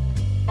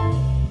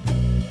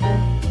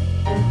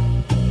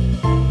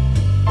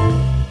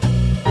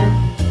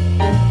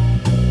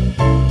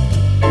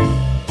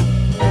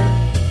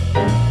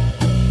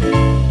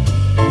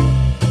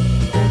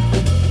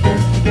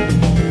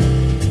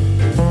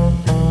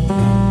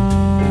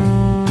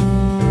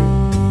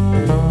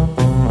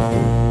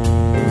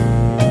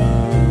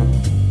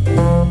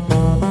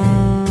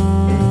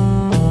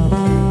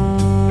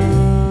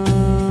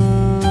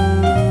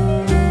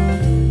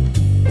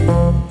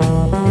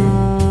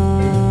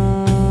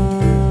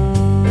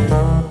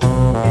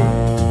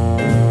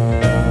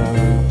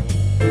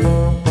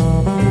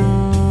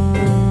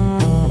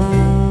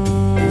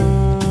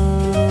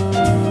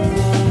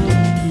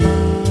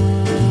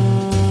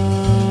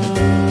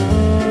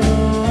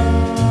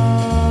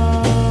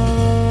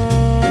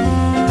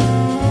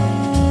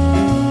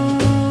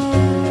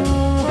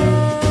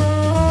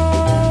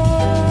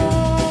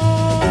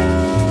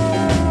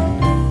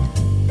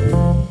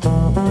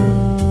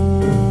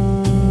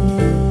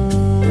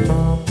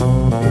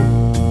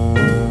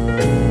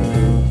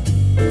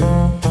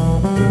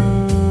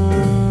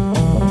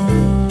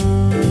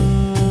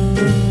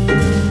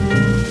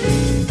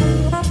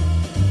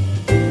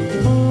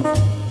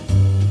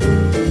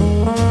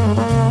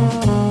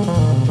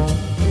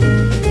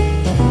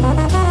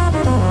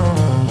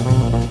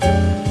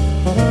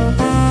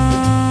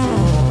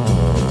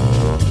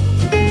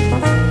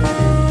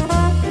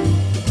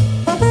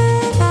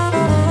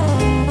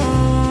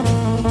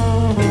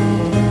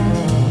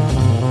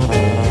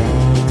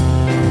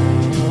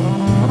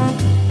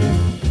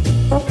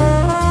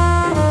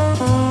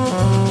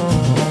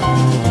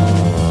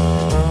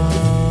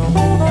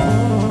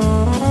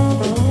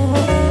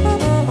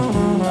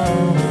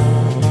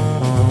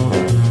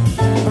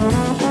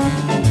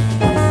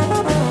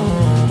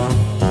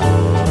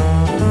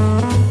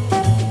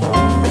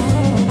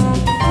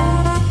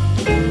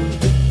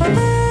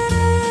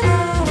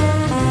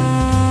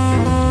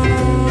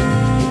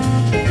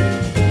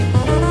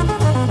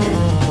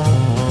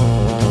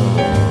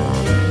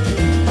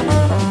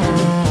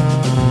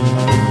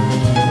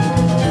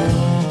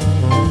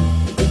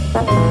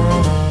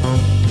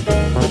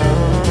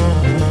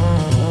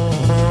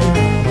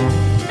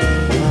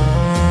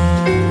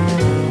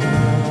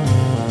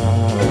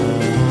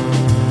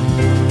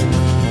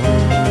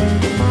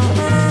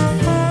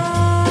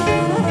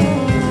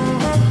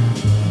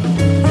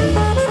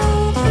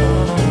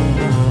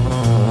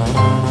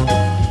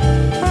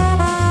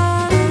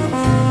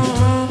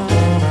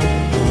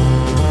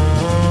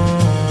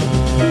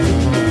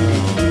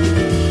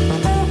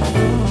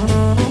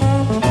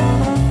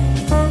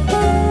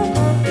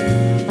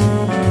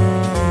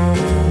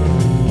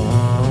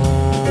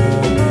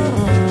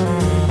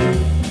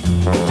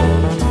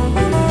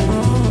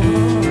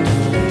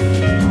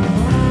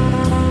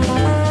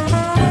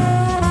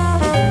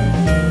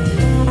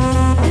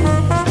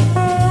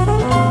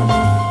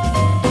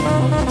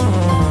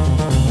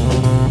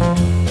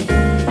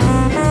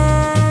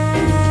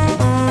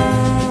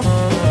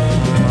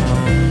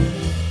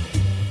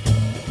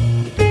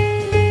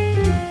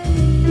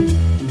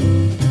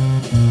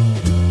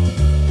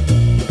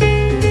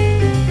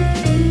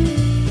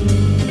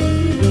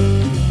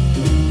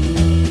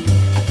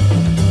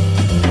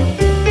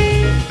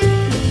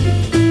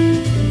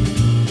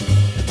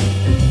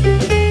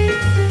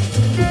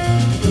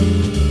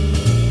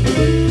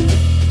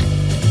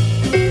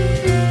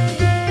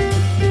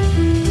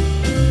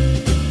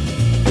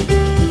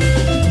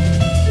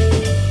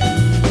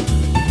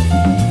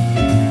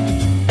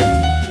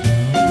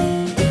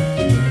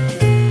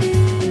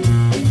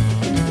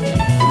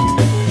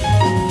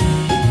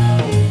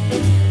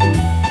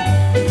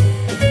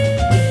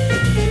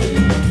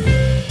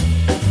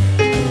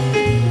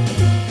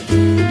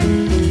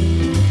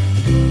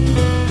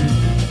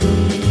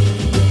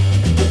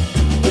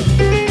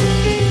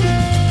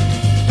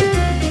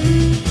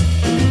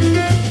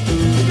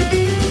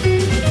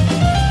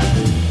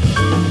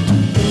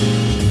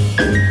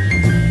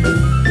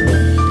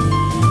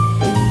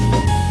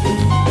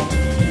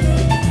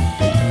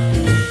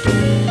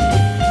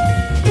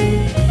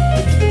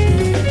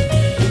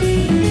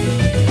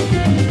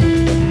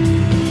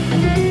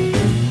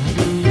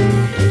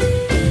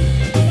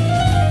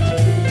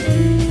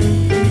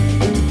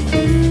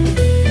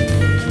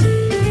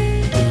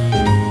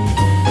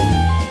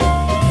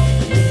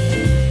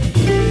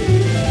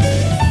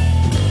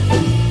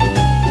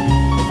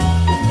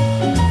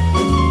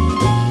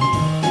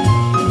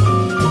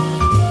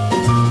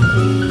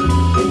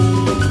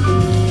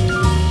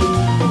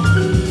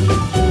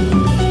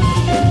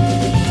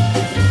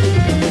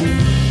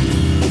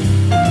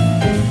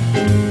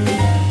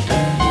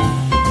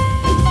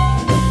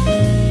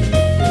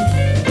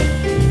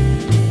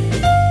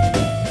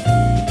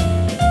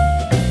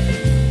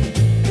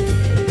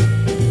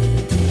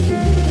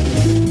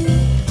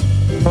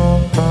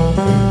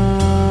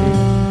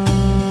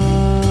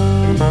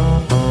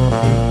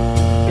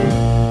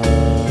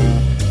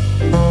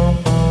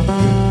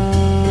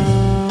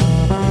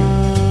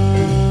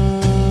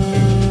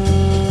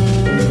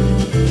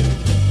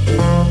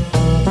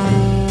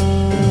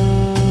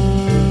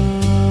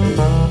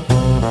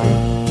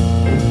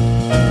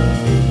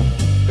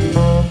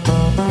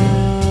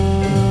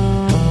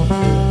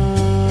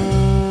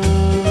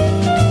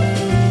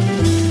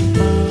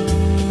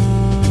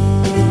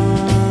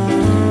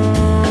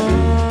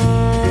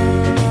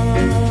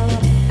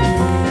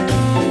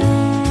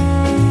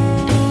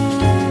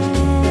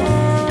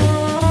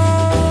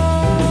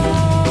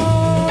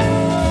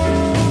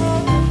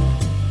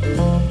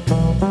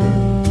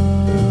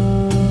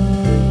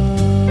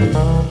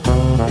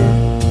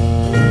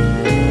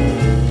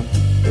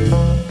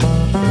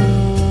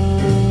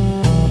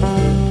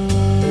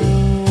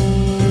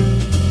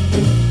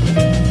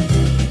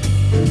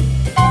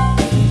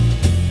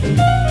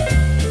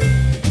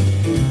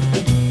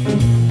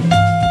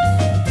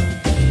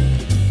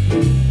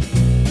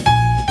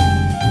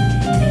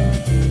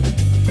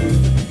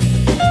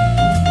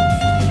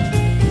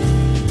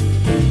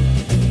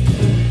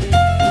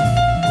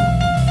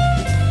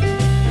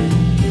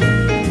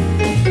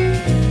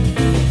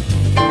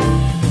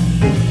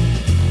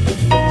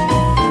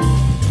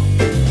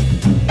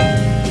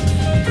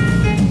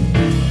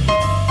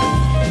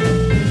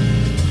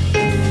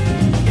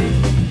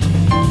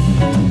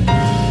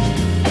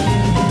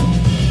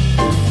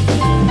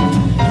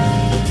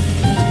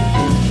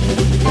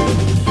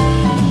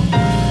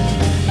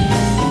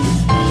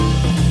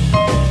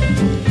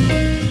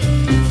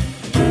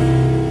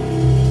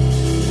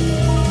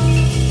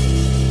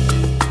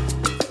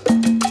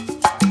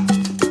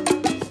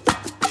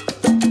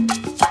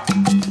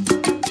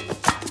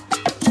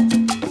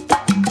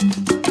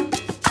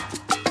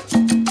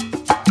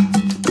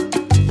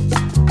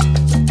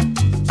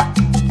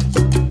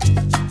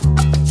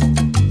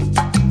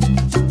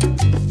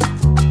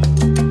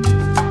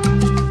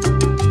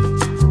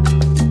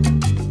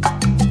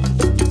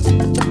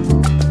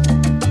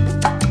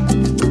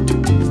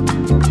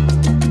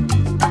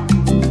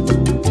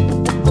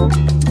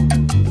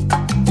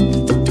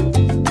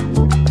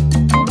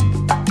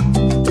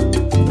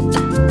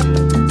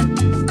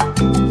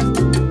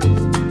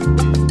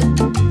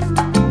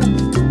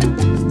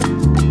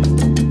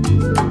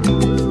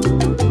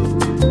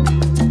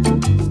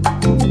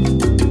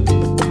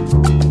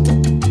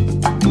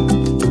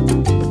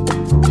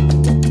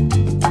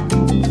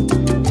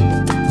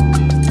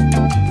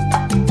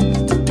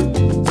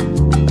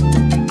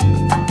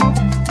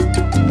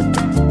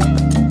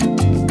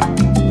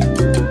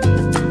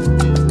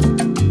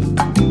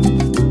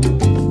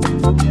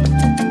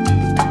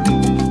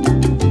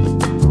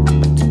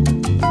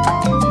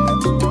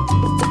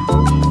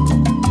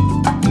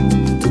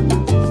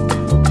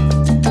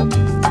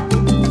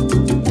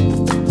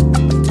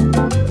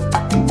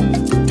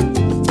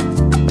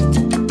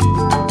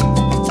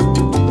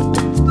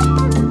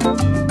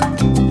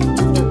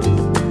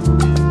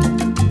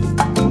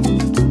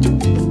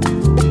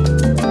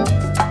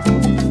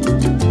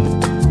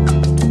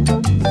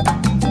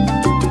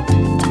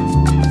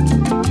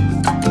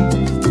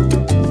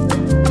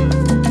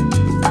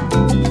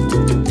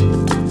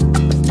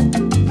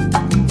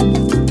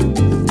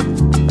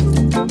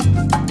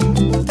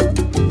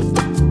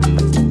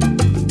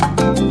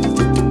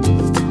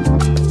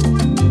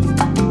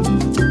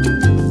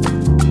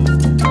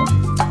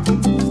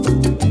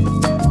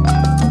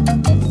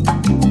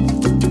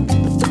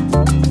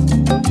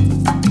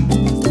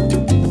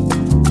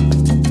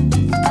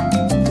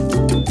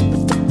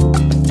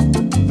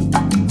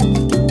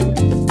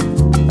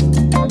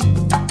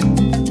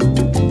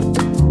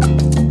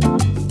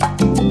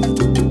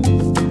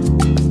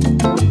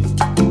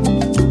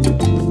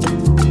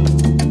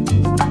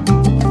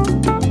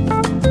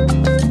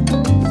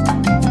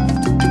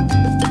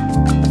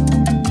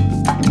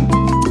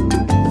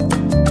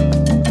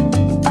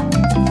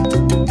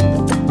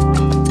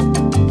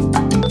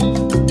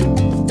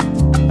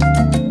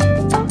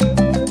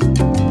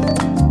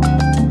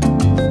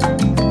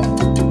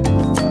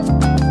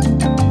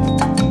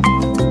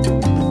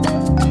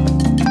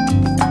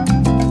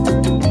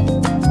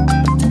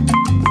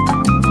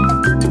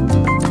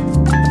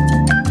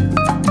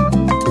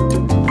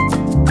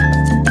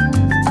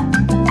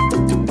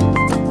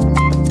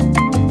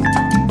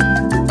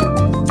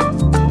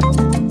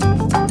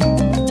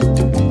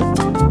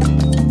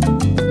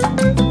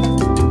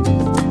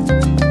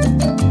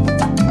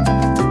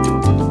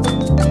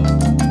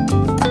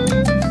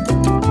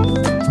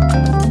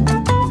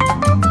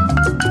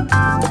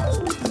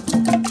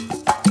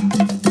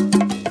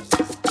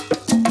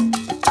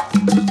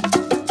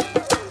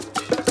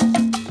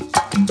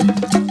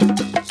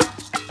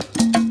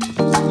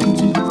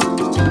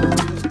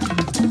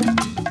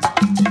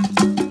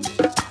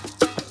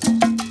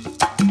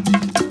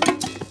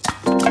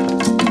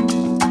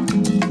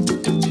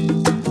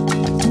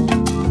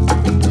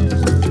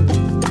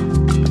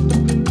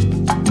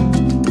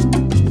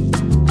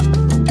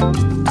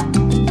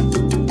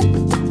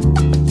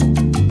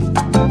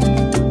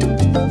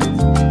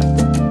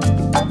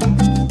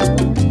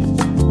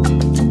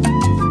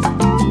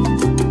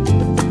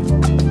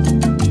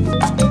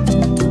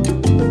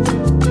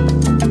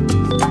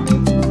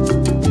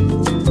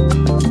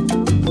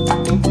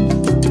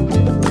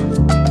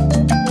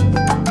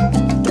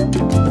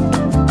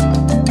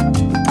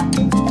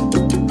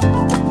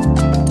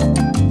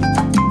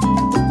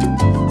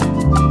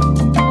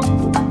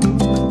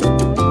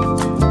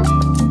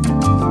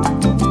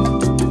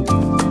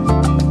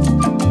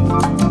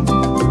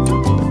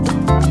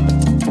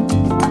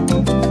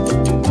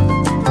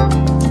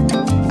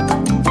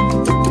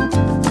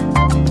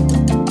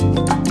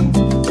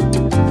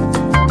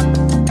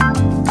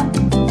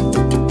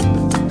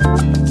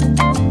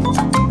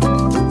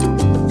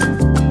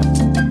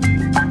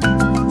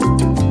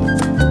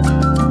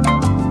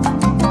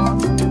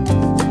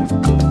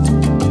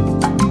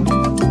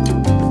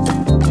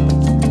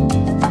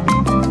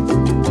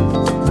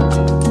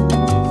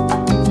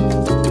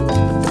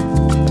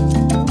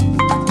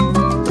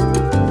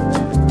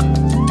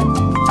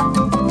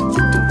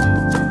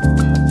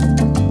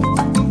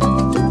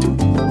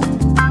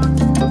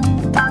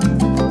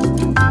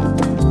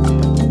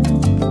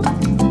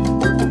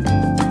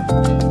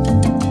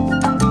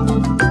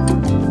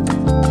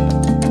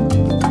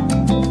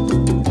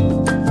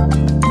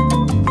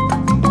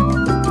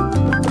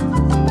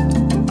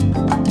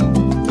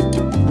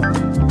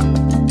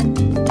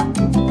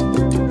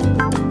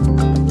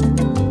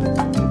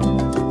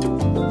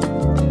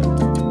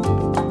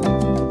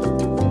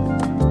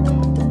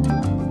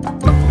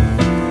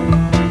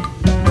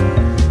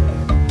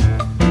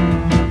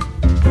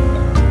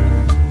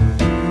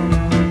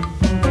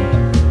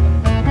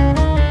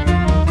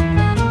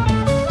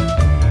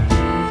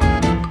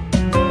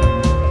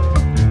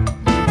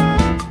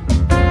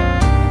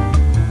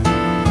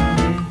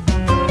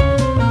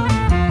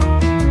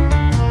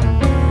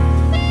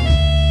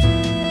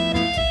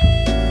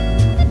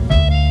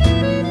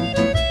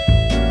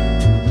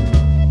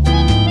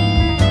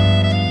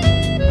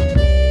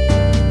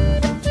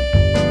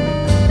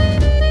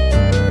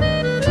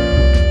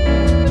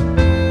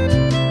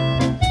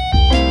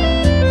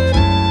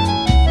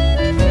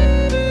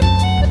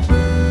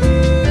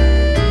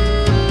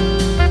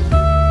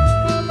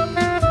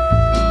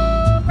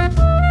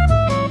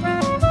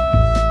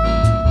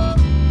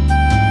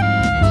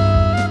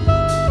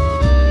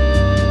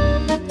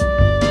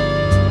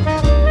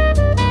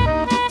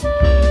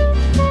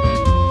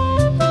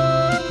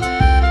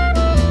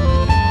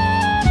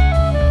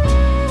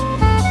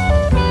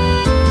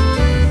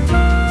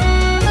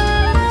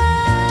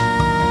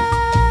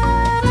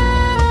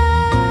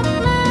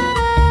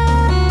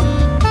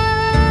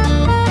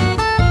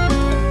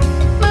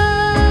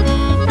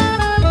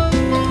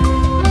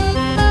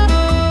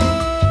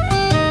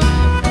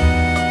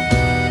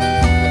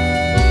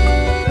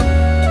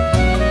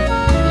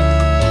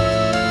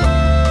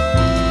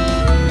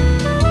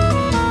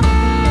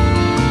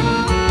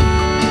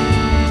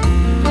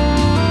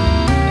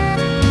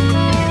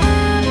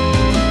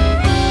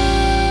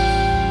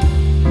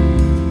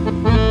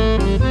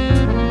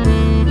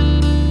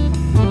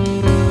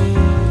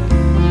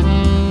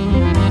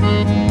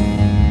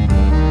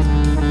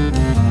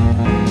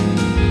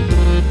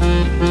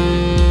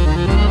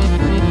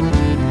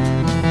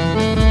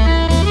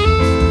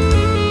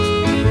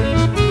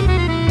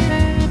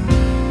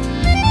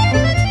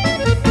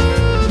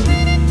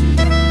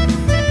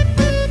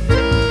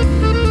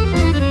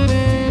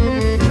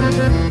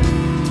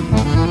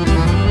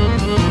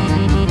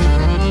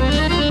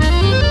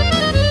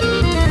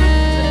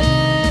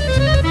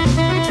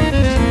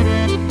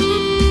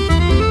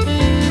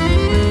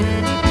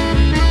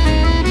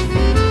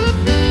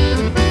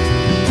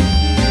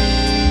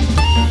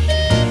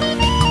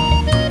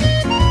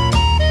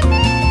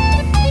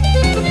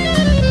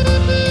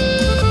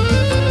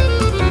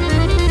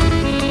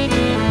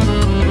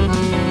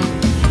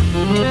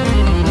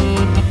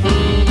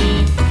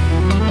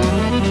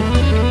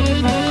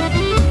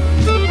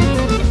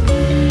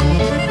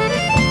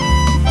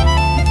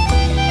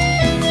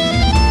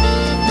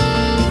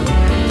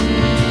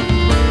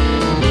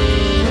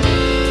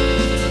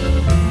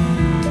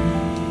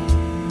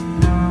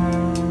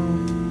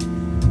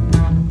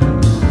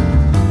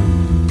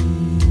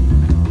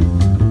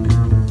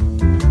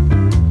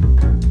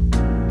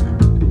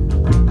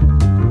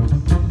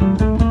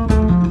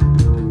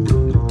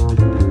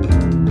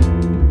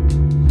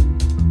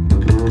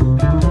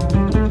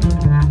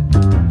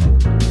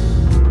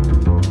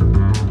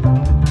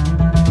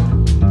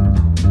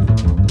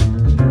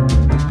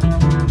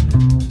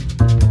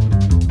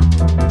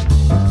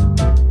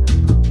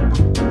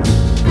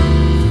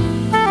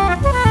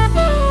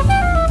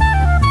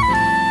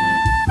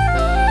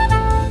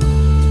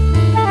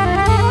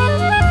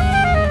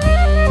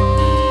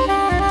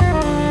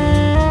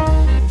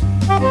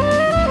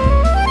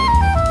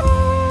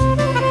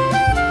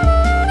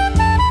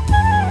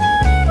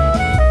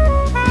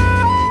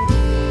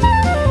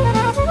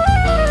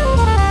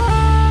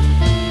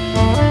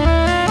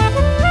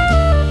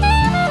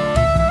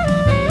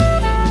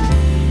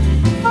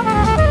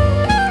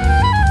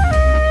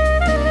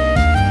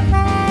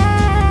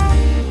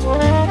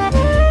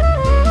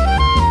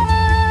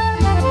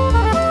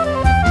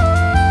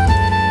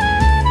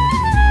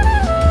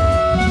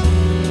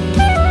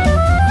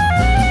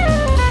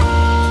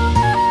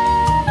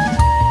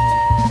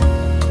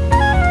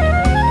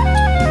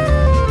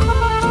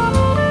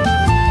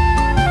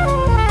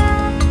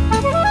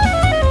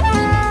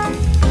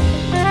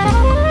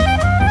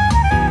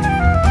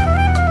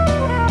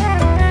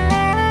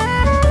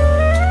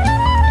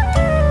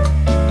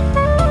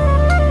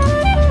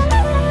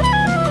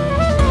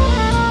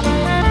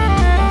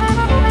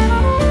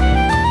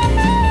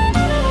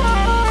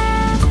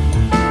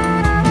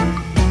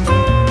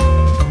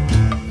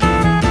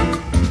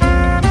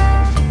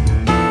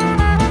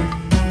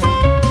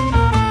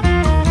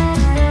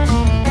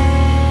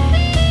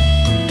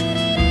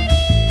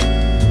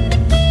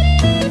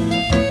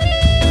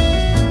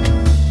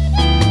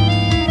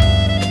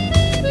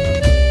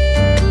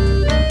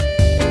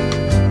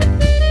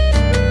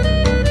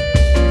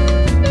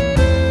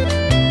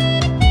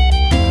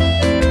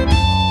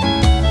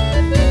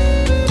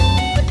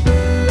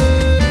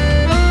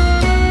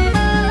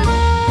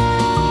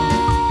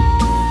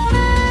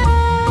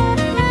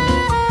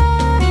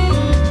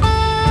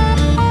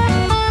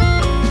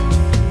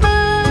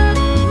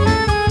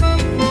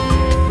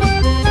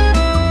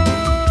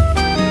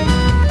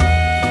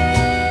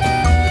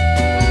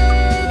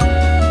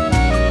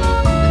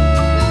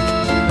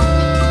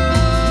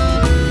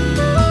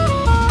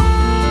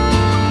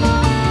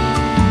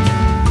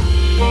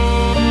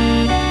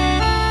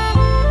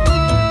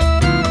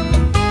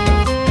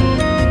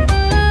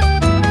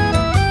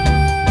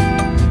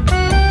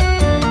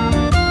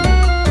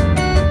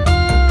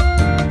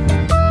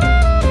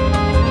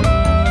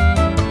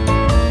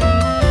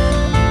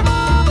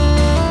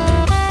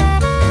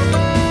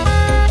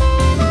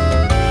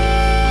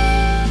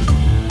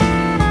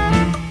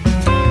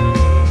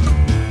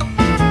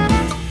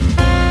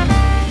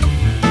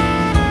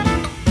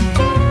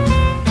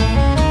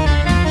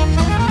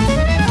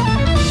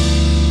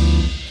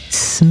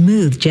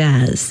 Smooth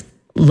Jazz,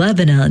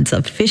 Lebanon's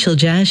official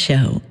jazz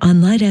show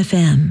on Light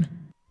FM.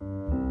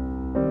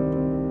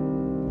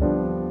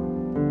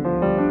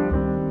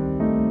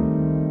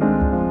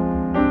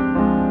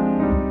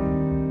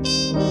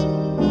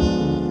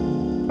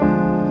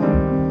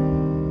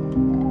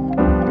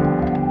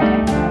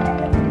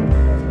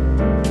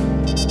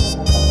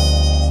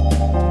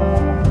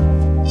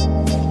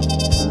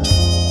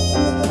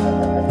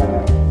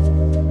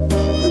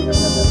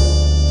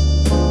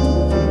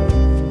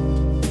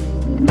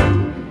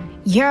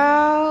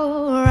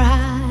 Your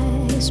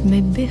eyes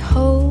may be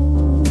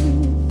whole,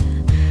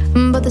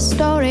 but the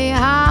story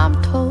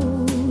I'm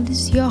told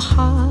is your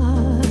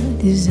heart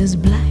is as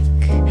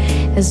black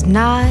as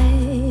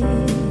night.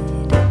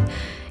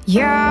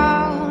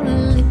 Your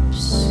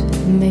lips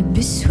may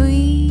be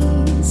sweet,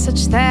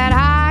 such that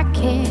I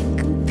can't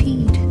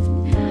compete,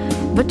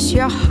 but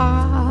your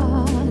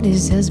heart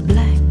is as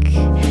black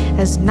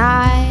as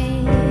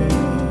night.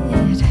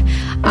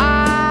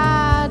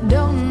 I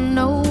don't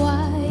know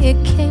why it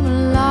came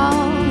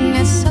along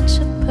at such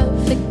a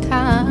perfect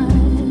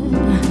time,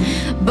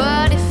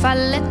 but if I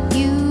let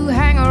you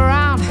hang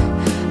around,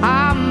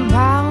 I'm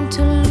bound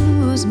to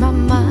lose my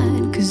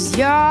mind. 'Cause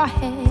your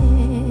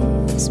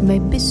hands may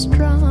be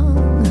strong,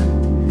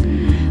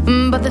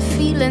 but the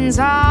feelings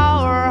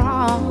are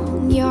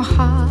wrong. Your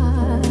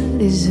heart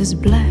is as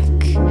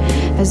black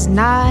as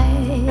night.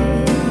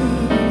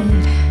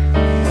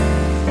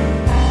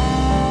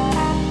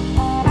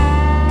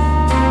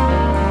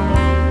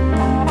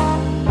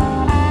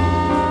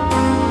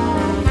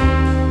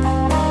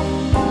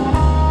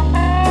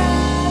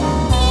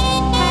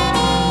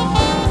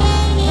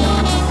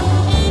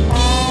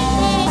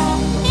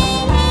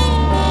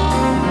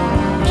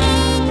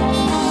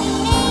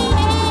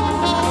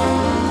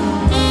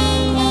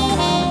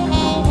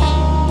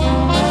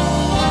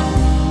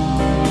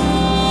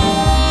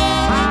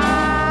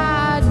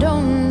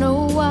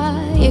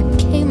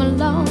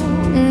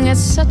 at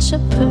such a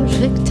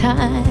perfect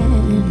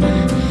time.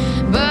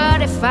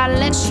 But if I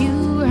let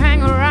you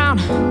hang around,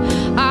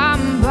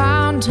 I'm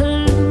bound to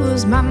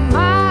lose my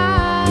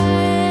mind.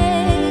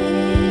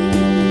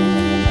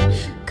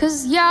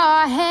 'Cause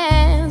your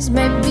hands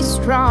may be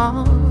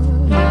strong,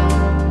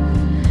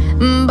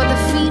 but the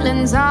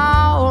feelings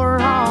are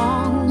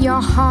wrong.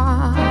 Your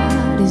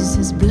heart is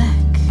as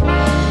black.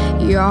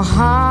 Your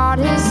heart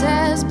is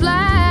as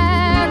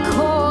black.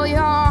 Oh,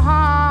 your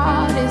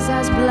heart is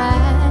as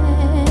black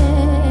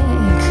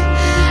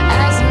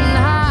as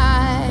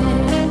night.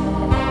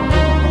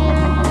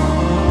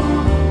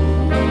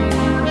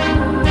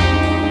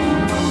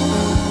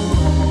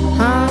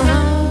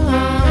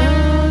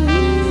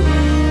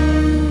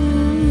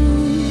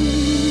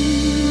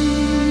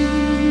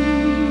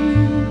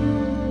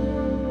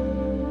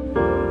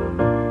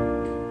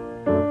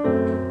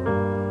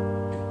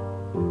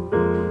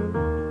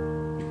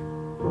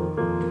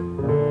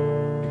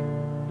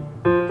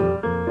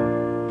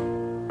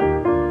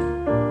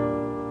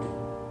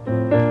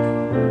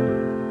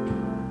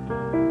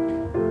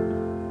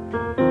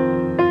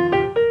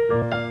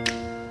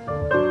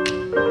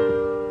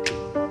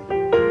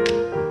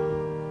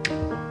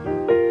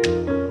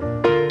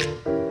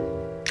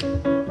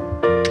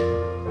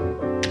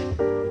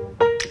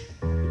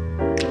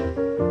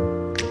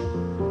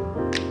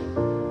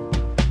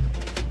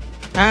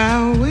 I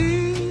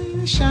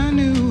wish I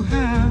knew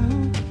how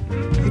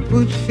it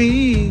would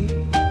feel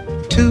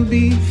to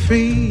be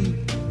free.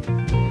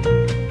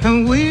 I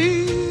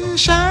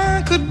wish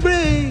I could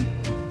break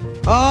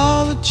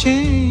all the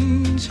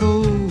chains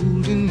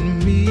holding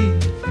me.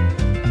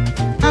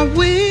 I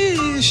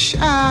wish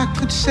I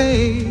could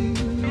say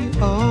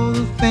all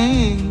the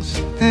things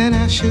that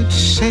I should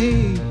say.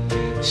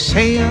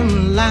 Say them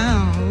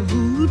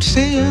loud,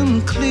 say them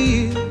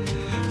clear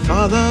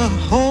for the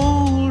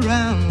whole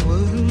round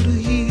world to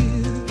hear.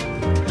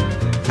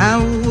 I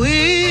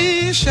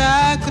wish I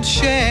could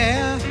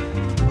share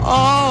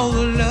all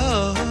the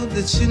love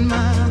that's in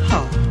my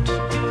heart.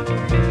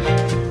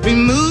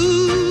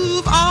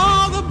 Remove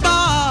all the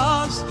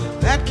bars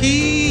that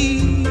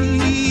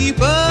keep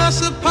us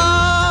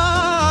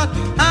apart.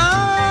 I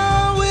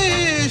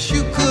wish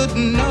you could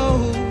know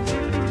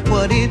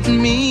what it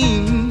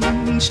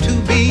means to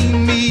be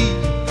me.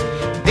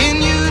 Then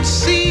you'd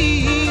see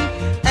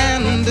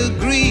and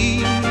agree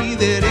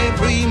that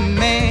every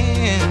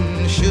man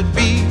should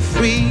be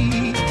free.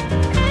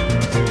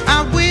 I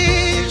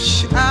wish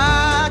I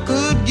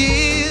could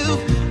give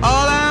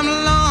all I'm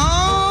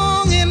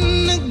longing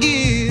to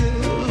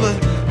give.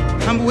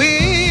 I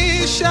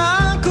wish I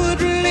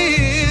could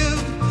live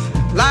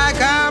like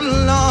I'm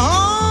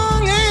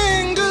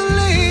longing to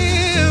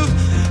live.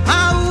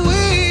 I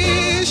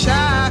wish I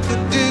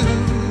could do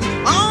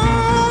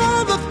all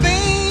the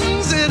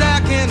things that I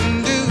can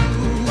do,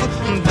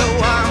 though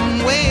I'm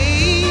way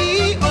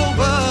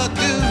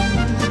overdue.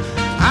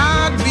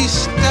 I'd be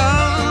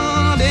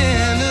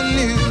starting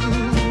anew.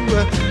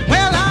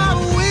 Well, I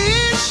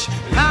wish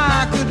I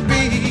could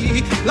be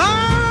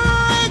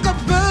like a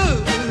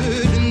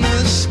bird in the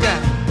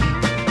sky.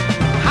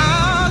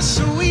 How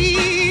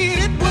sweet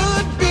it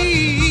would be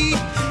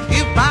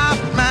if by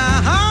my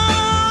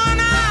heart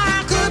I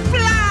could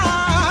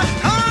fly.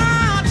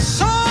 I'd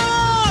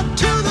soar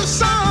to the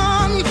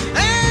sun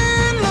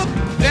and look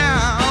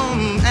down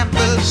at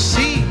the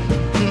sea.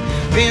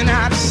 Then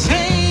I'd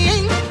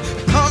sing,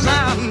 'cause I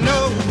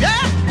know,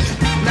 yeah.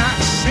 Not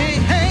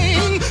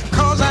sing,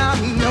 'cause I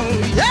know,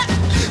 yeah.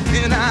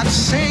 Then I'd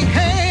sing,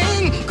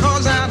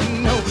 'cause I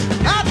know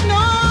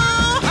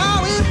how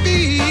it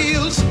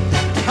feels.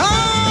 I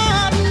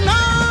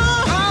know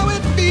how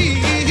it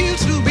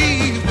feels to be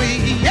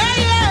free. Yeah,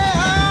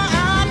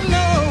 yeah, I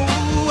know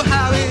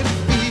how it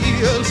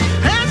feels.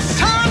 Yes,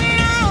 I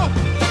know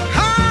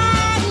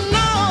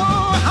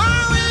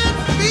how it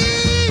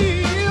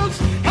feels,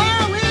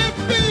 how it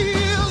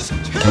feels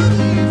to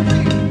be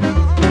free.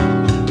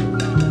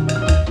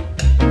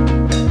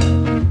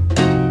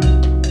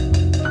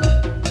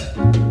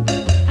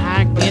 I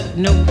get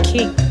no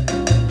kick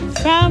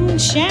from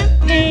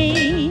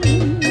champagne.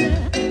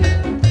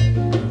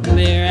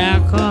 Mere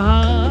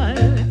alcohol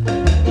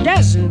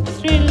doesn't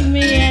thrill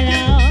me at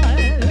all.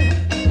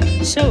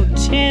 So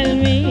tell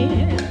me,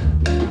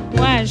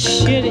 why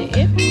should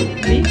it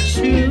be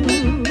true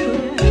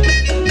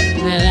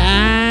that I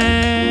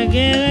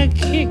get a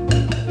kick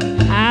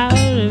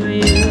out of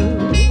you?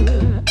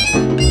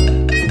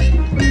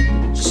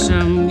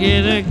 Some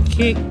get a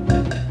kick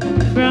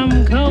from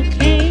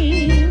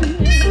cocaine.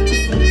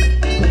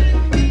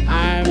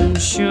 I'm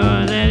sure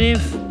that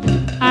if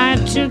I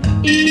took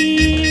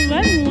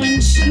even one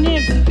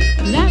sniff,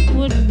 that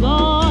would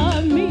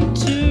bore me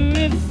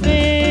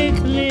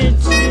terrifically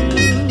too.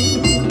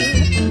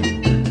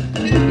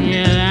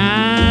 Yet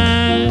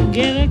I'll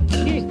get a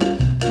kick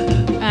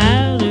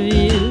out of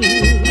you.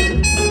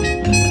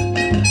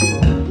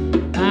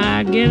 I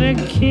get a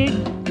kick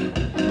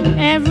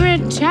every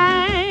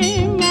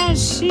time I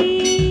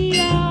see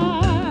you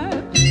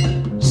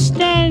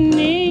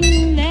standing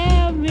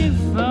there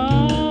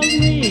before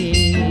me.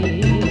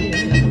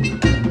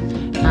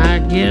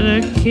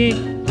 kick,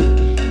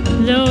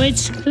 though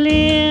it's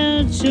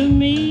clear to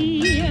me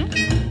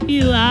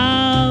you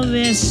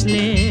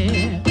obviously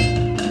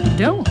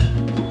don't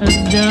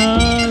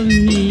adore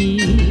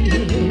me.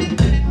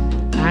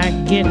 I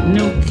get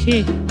no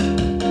kick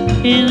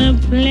in a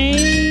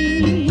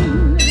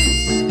plane,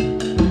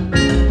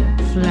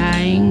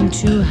 flying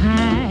too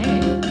high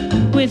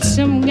with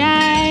some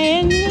guy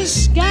in the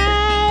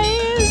sky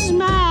is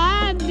my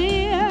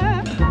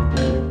idea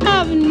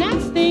of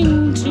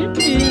nothing to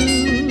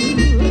do.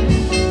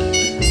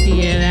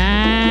 Yet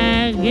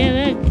I get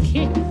a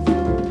kick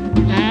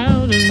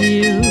out of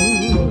you.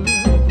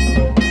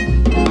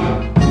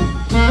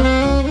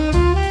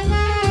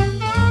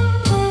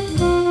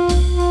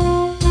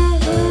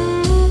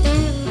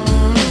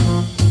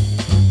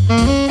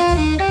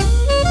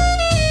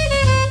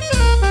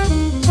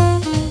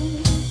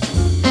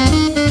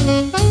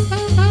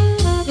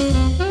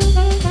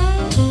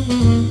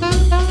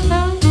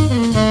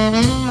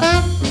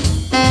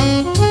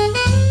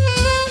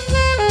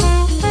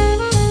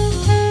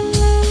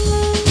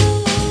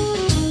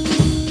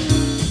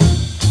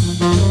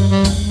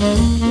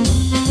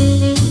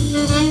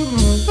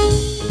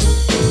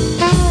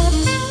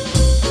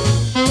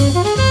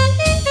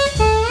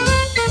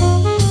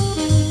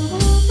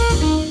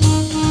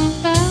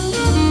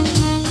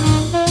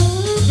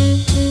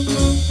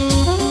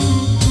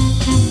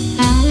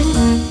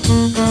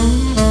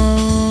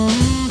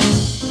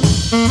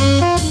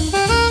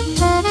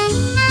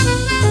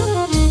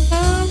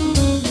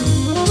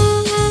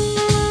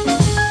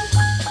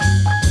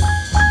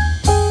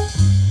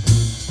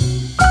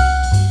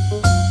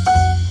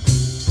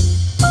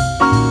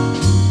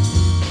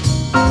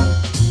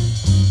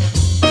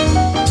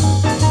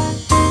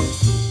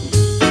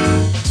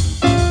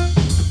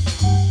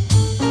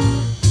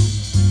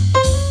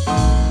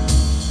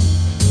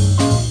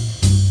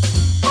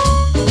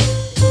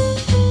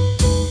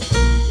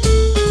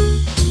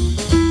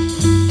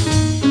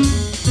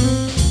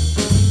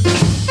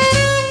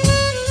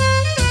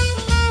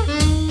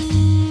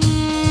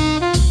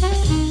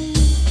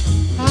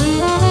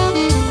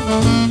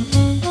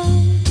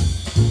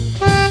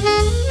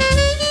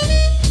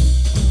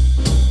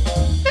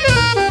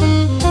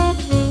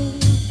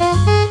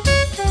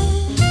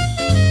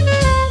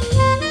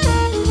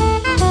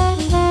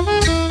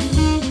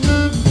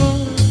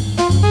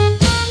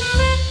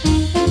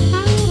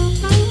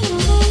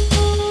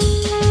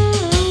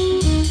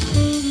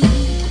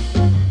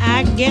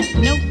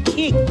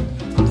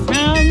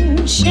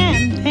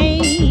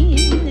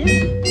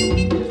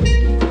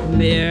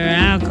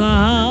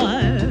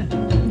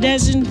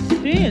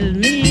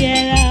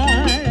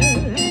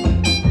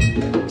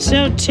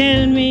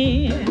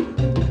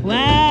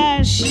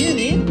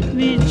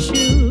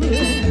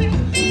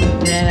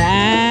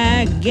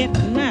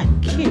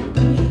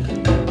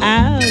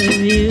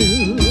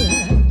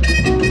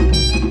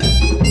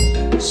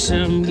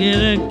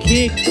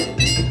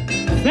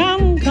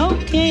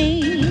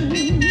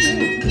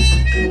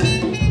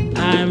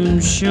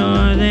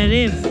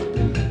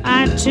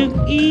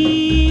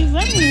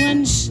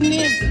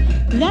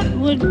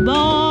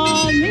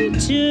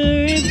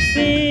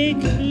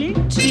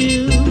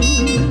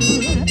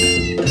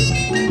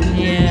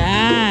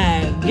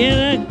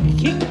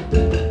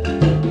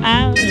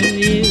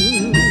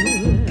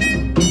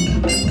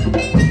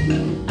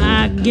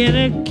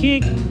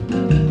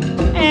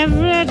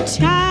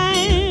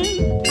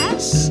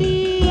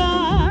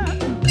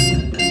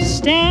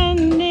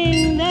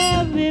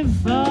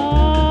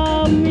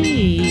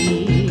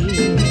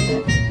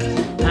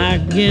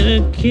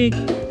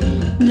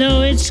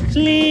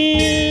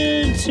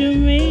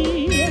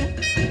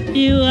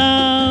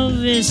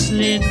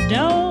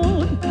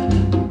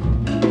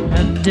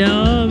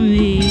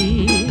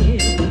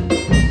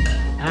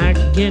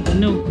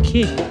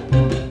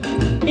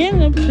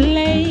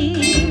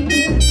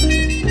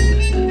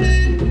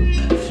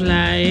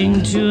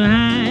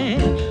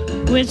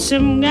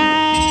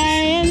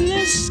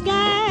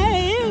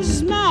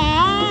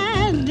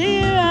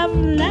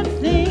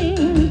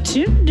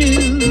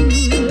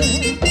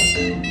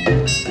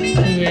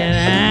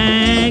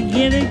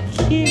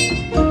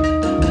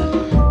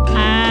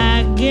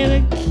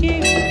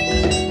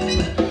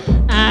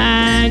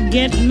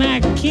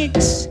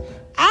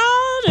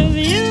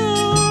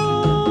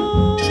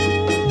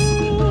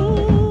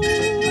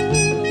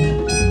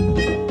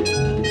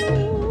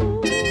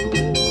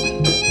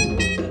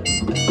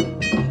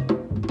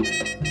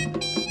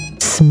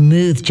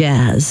 Smooth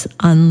Jazz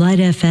on Light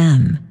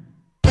FM.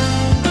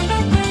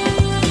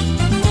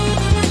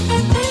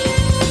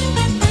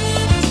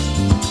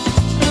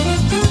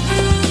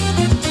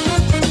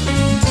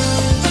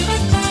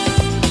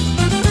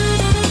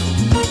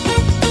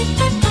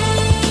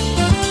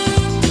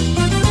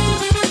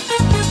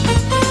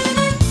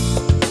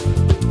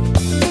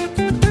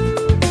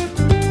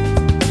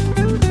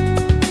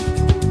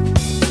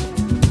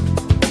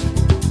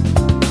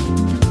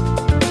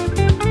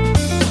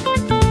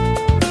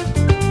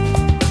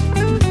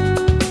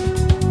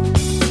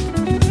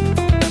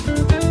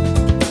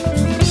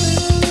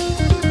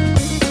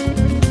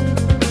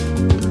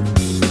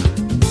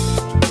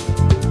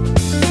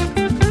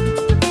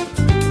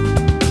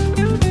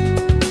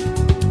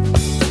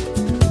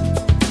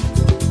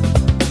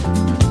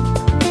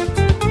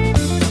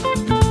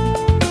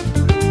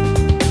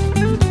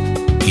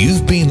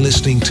 You've been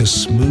listening to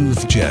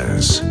Smooth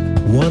Jazz,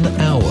 1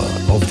 hour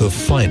of the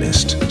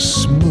finest,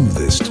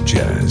 smoothest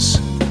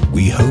jazz.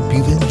 We hope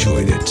you've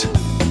enjoyed it.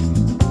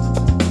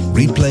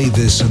 Replay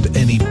this and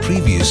any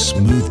previous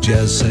Smooth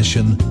Jazz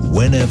session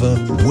whenever,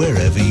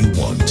 wherever you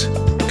want.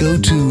 Go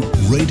to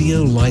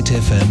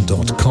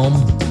radiolightfm.com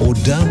or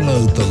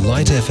download the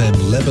Light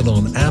FM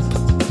Lebanon app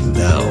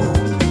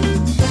now.